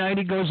 and every night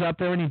he goes up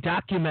there and he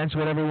documents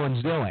what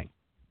everyone's doing.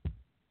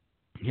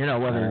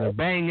 Whether they're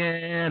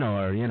banging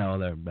or,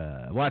 they're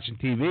watching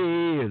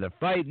TV or they're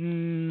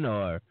fighting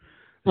or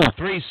a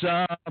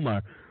threesome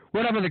or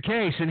whatever the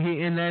case,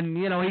 and then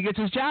he gets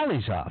his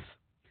jollies off.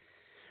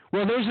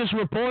 Well, there's this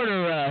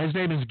reporter, his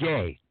name is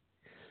Gay.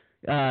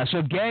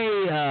 So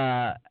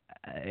Gay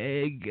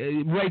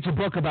writes a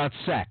book about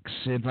sex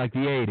in like the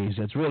 80s.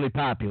 That's really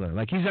popular.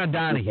 Like he's on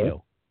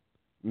Donahue.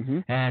 Mm-hmm.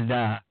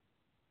 And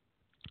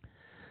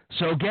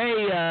so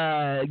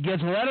Gay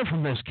gets a letter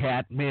from this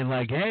cat being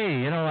like,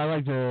 hey, I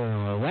like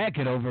to whack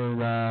it over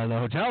the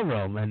hotel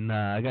room, and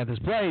I got this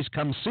place,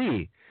 come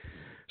see.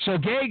 So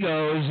Gay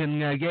goes,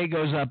 and Gay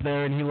goes up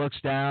there, and he looks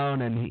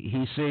down, and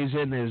he sees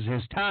it, and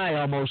his tie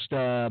almost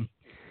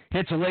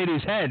hits a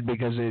lady's head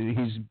because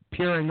he's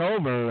peering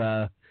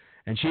over,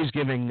 and she's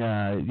giving,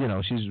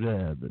 she's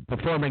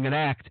performing an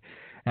act,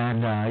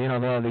 and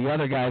the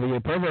other guy,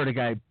 the perverted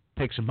guy,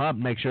 picks him up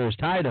and makes sure his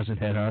tie doesn't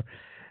hit her,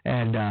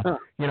 and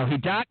he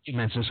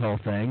documents this whole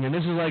thing, and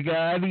this is like the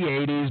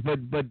 80s, but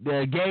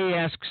Gay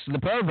asks the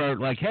pervert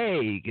like,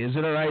 hey, is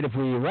it all right if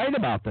we write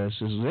about this?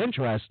 This is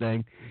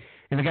interesting,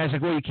 and the guy's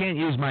like, well, you can't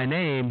use my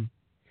name,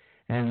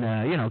 and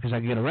because I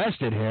can get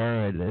arrested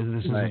here, and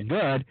this isn't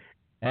good.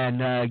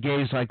 And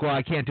Gay's like, well,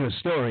 I can't do a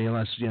story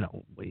unless,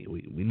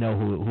 we know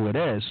who it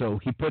is. So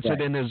he puts it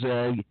in his,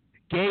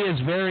 Gay is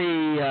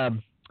very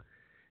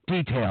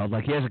detailed.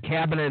 Like he has a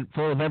cabinet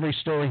full of every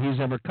story he's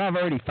ever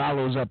covered. He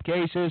follows up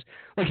cases.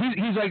 Like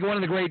he's like one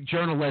of the great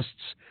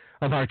journalists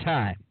of our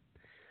time.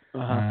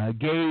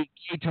 Gay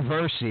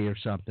Taversi or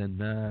something.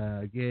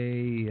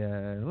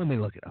 Let me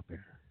look it up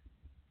here.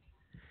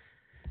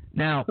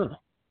 Now,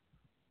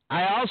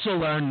 I also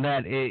learned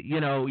that,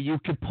 you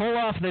could pull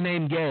off the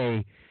name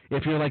Gay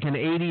if you're like an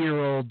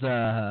 80-year-old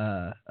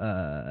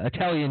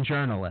Italian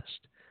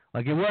journalist.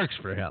 Like, it works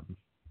for him.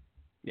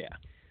 Yeah.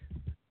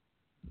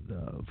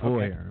 The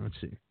voyeur, Let's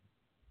see.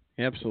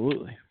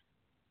 Absolutely.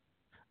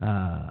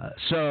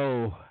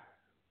 So,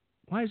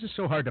 why is this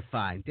so hard to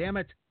find? Damn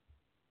it.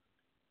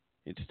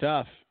 It's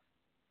tough.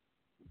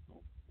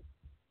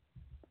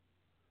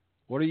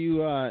 What are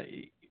you,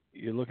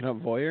 you're looking up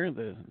voyeur,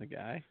 the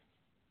guy?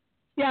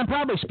 Yeah, I'm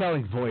probably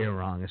spelling voyeur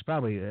wrong. It's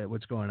probably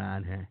what's going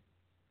on here.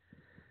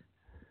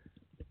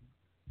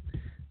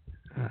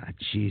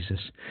 Jesus.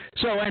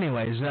 So,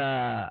 anyways,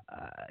 now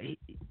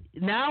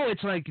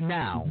it's like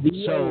now.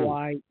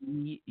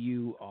 V-O-Y-E-U-R.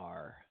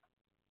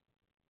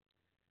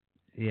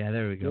 Yeah,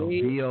 there we go.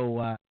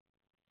 V-O-Y.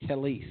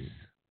 Talise.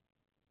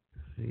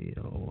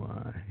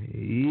 V-O-Y-E-U-R.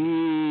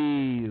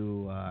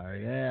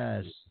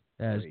 Yes.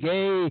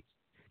 Gay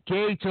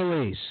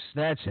Talise.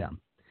 That's him.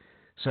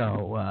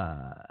 So,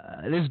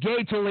 this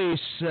Gay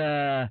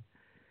Talise,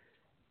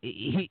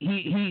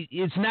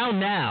 it's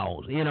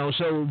now,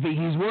 so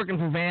he's working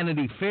for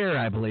Vanity Fair,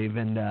 I believe,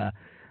 and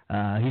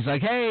he's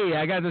like, hey,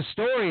 I got this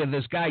story of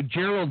this guy,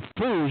 Gerald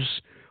Foos,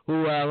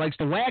 who likes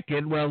to whack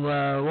it while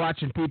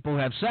watching people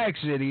have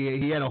sex, and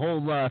he had a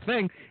whole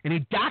thing, and he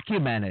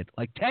documented,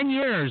 like, 10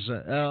 years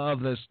of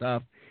this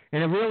stuff,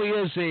 and it really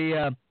is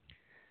a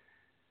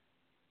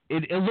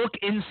look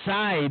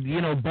inside,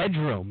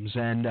 bedrooms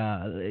and,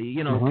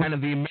 kind of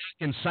the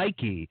American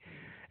psyche.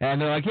 And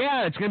they're like,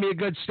 yeah, it's going to be a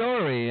good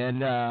story. And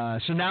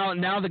so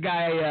now the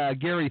guy,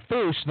 Gary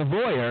Foos, the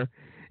voyeur,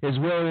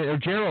 or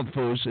Gerald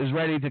Foos, is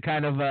ready to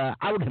kind of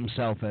out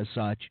himself as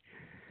such.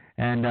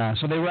 And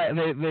so he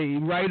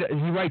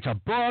writes a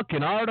book,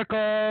 an article,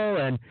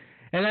 and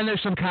then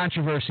there's some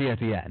controversy at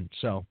the end.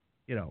 So,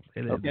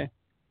 Okay.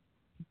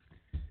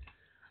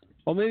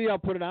 Well, maybe I'll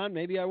put it on.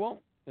 Maybe I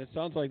won't. It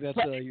sounds like that's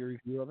your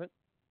review of it.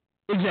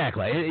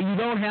 Exactly. You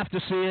don't have to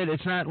see it.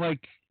 It's not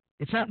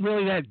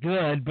really that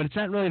good, but it's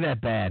not really that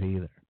bad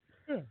either.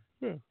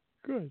 Yeah,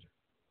 good.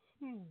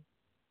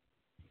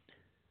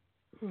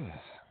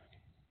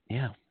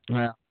 Yeah.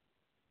 Well.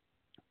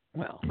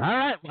 All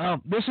right.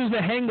 Well, this is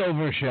the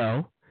Hangover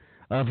show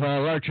of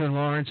Larcher and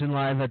Lorensen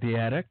live at the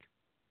Attic.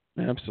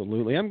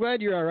 Absolutely. I'm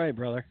glad you're all right,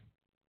 brother.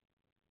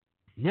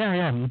 Yeah.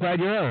 I'm glad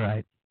you're all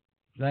right.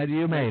 Glad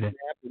you made it.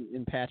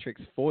 In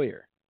Patrick's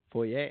foyer.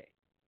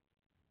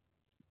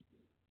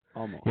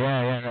 Almost.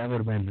 Yeah, that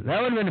would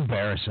have been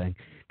embarrassing.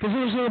 Because it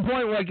was to the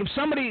point where, like,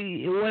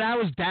 when I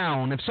was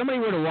down, if somebody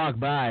were to walk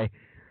by,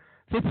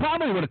 they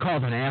probably would have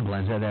called an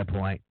ambulance at that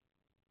point.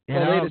 You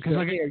know? They'd have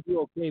said, hey, are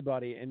you okay,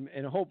 buddy?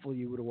 And hopefully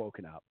you would have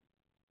woken up.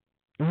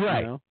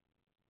 Right. You know?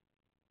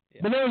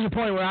 Yeah. But there was a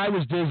point where I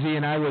was dizzy,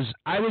 and I was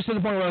to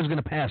the point where I was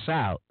going to pass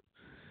out.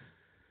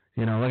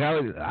 You know, like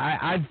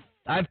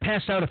I've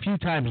passed out a few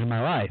times in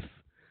my life.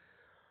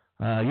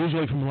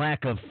 Usually from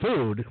lack of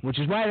food, which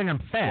is why I think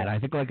I'm fat. I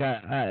think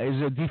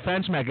as a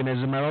defense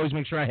mechanism, I always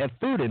make sure I have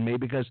food in me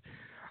because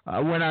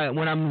when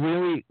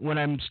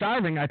I'm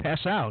starving, I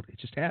pass out. It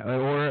just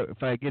or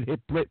if I get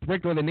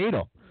pricked with a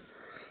needle.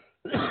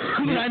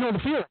 I know the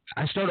feeling.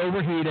 I start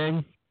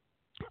overheating.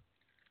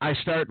 I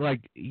start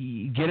like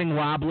getting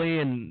wobbly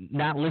and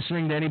not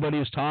listening to anybody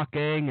who's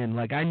talking, and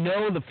like I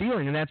know the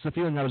feeling, and that's the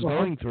feeling I was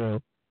going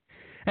through.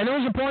 And there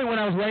was a point when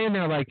I was laying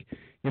there, like,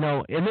 you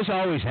know, and this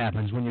always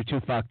happens when you're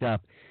too fucked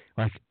up.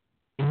 Like,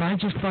 am I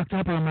just fucked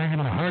up or am I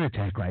having a heart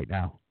attack right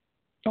now?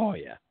 Oh,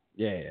 yeah.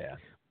 Yeah.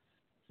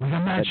 Like,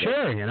 I'm not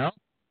sure, you know?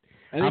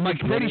 I'm like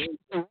pretty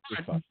sure.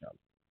 Fucked up.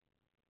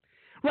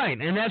 Right,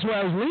 and that's what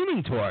I was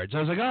leaning towards. I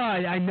was like, oh,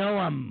 I know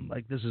I'm,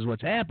 like, this is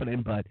what's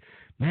happening, but,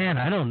 man,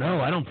 I don't know.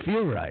 I don't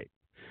feel right.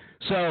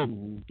 So,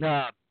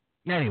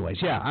 anyways,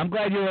 yeah, I'm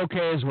glad you're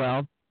okay as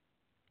well.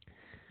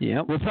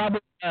 Yeah. We'll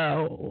probably,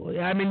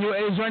 I mean,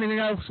 is there anything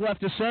else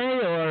left to say,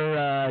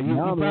 or you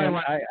probably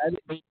want...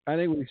 I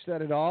think we've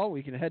said it all.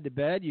 We can head to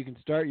bed. You can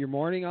start your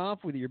morning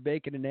off with your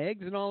bacon and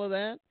eggs and all of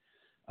that.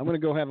 I'm going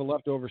to go have a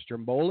leftover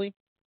stromboli.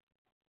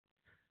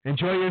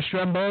 Enjoy your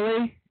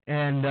stromboli,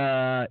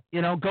 and,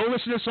 you know, go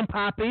listen to some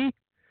Poppy.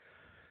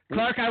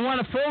 Clark, I want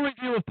a full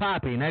review of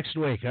Poppy next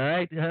week, all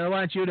right? I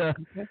want you to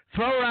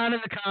throw around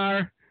in the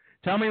car.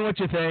 Tell me what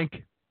you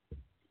think.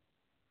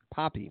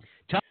 Poppy.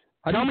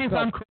 Tell me if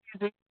I'm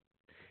crazy.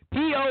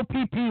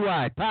 Poppy.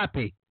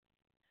 Poppy.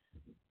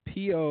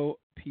 Poppy.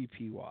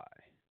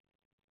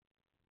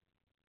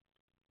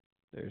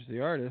 There's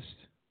the artist.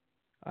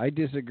 I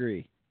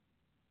disagree.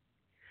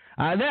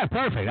 That's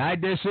perfect. I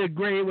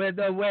disagree with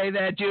the way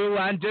that you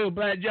want to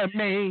pleasure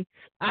me.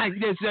 I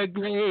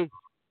disagree.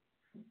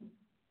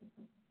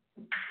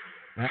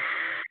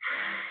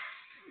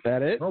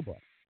 That it? Oh, boy.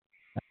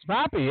 That's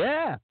Poppy,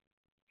 yeah.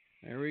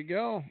 There we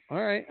go.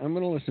 All right, I'm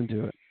going to listen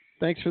to it.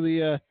 Thanks for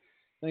the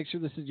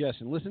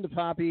suggestion. Listen to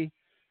Poppy.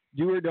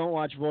 Do or don't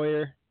watch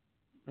Voyeur.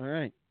 All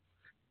right.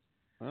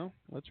 Well,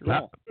 let's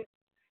roll. All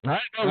right,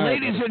 well,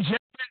 ladies and gentlemen,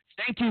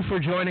 thank you for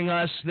joining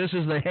us. This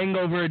is the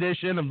hangover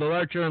edition of the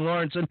Larcher and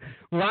Lorensen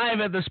live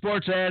at the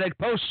Sports Attic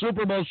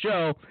post-Super Bowl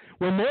show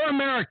where more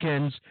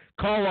Americans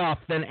call off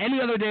than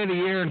any other day of the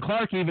year, and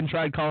Clark even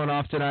tried calling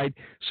off tonight.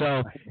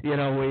 So, you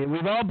know,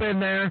 we've all been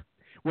there.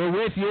 We're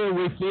with you.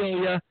 We feel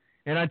you.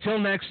 And until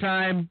next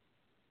time,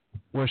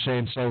 we're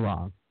saying so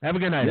long. Have a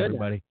good night,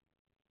 everybody.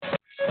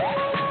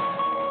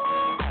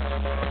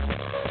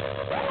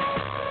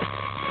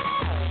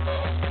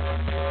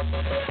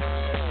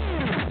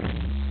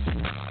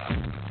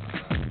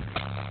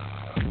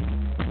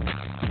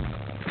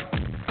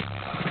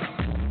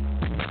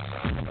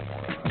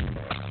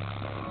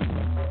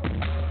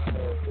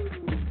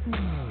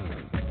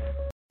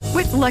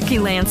 With Lucky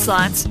Land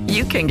Slots,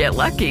 you can get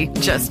lucky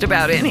just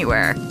about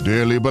anywhere.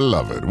 Dearly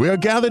beloved, we are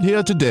gathered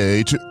here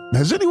today to...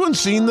 Has anyone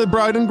seen the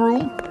bride and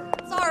groom?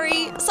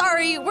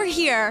 Sorry, we're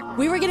here.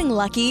 We were getting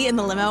lucky in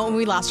the limo and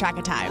we lost track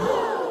of time.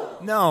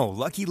 No,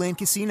 Lucky Land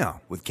Casino,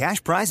 with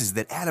cash prizes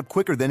that add up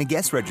quicker than a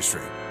guest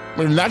registry.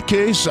 In that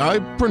case, I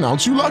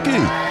pronounce you lucky.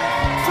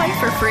 Play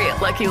for free at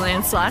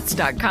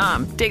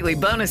LuckyLandSlots.com. Daily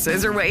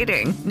bonuses are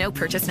waiting. No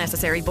purchase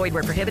necessary. Void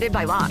where prohibited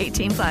by law.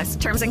 18+.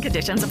 Terms and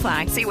conditions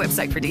apply. See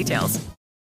website for details.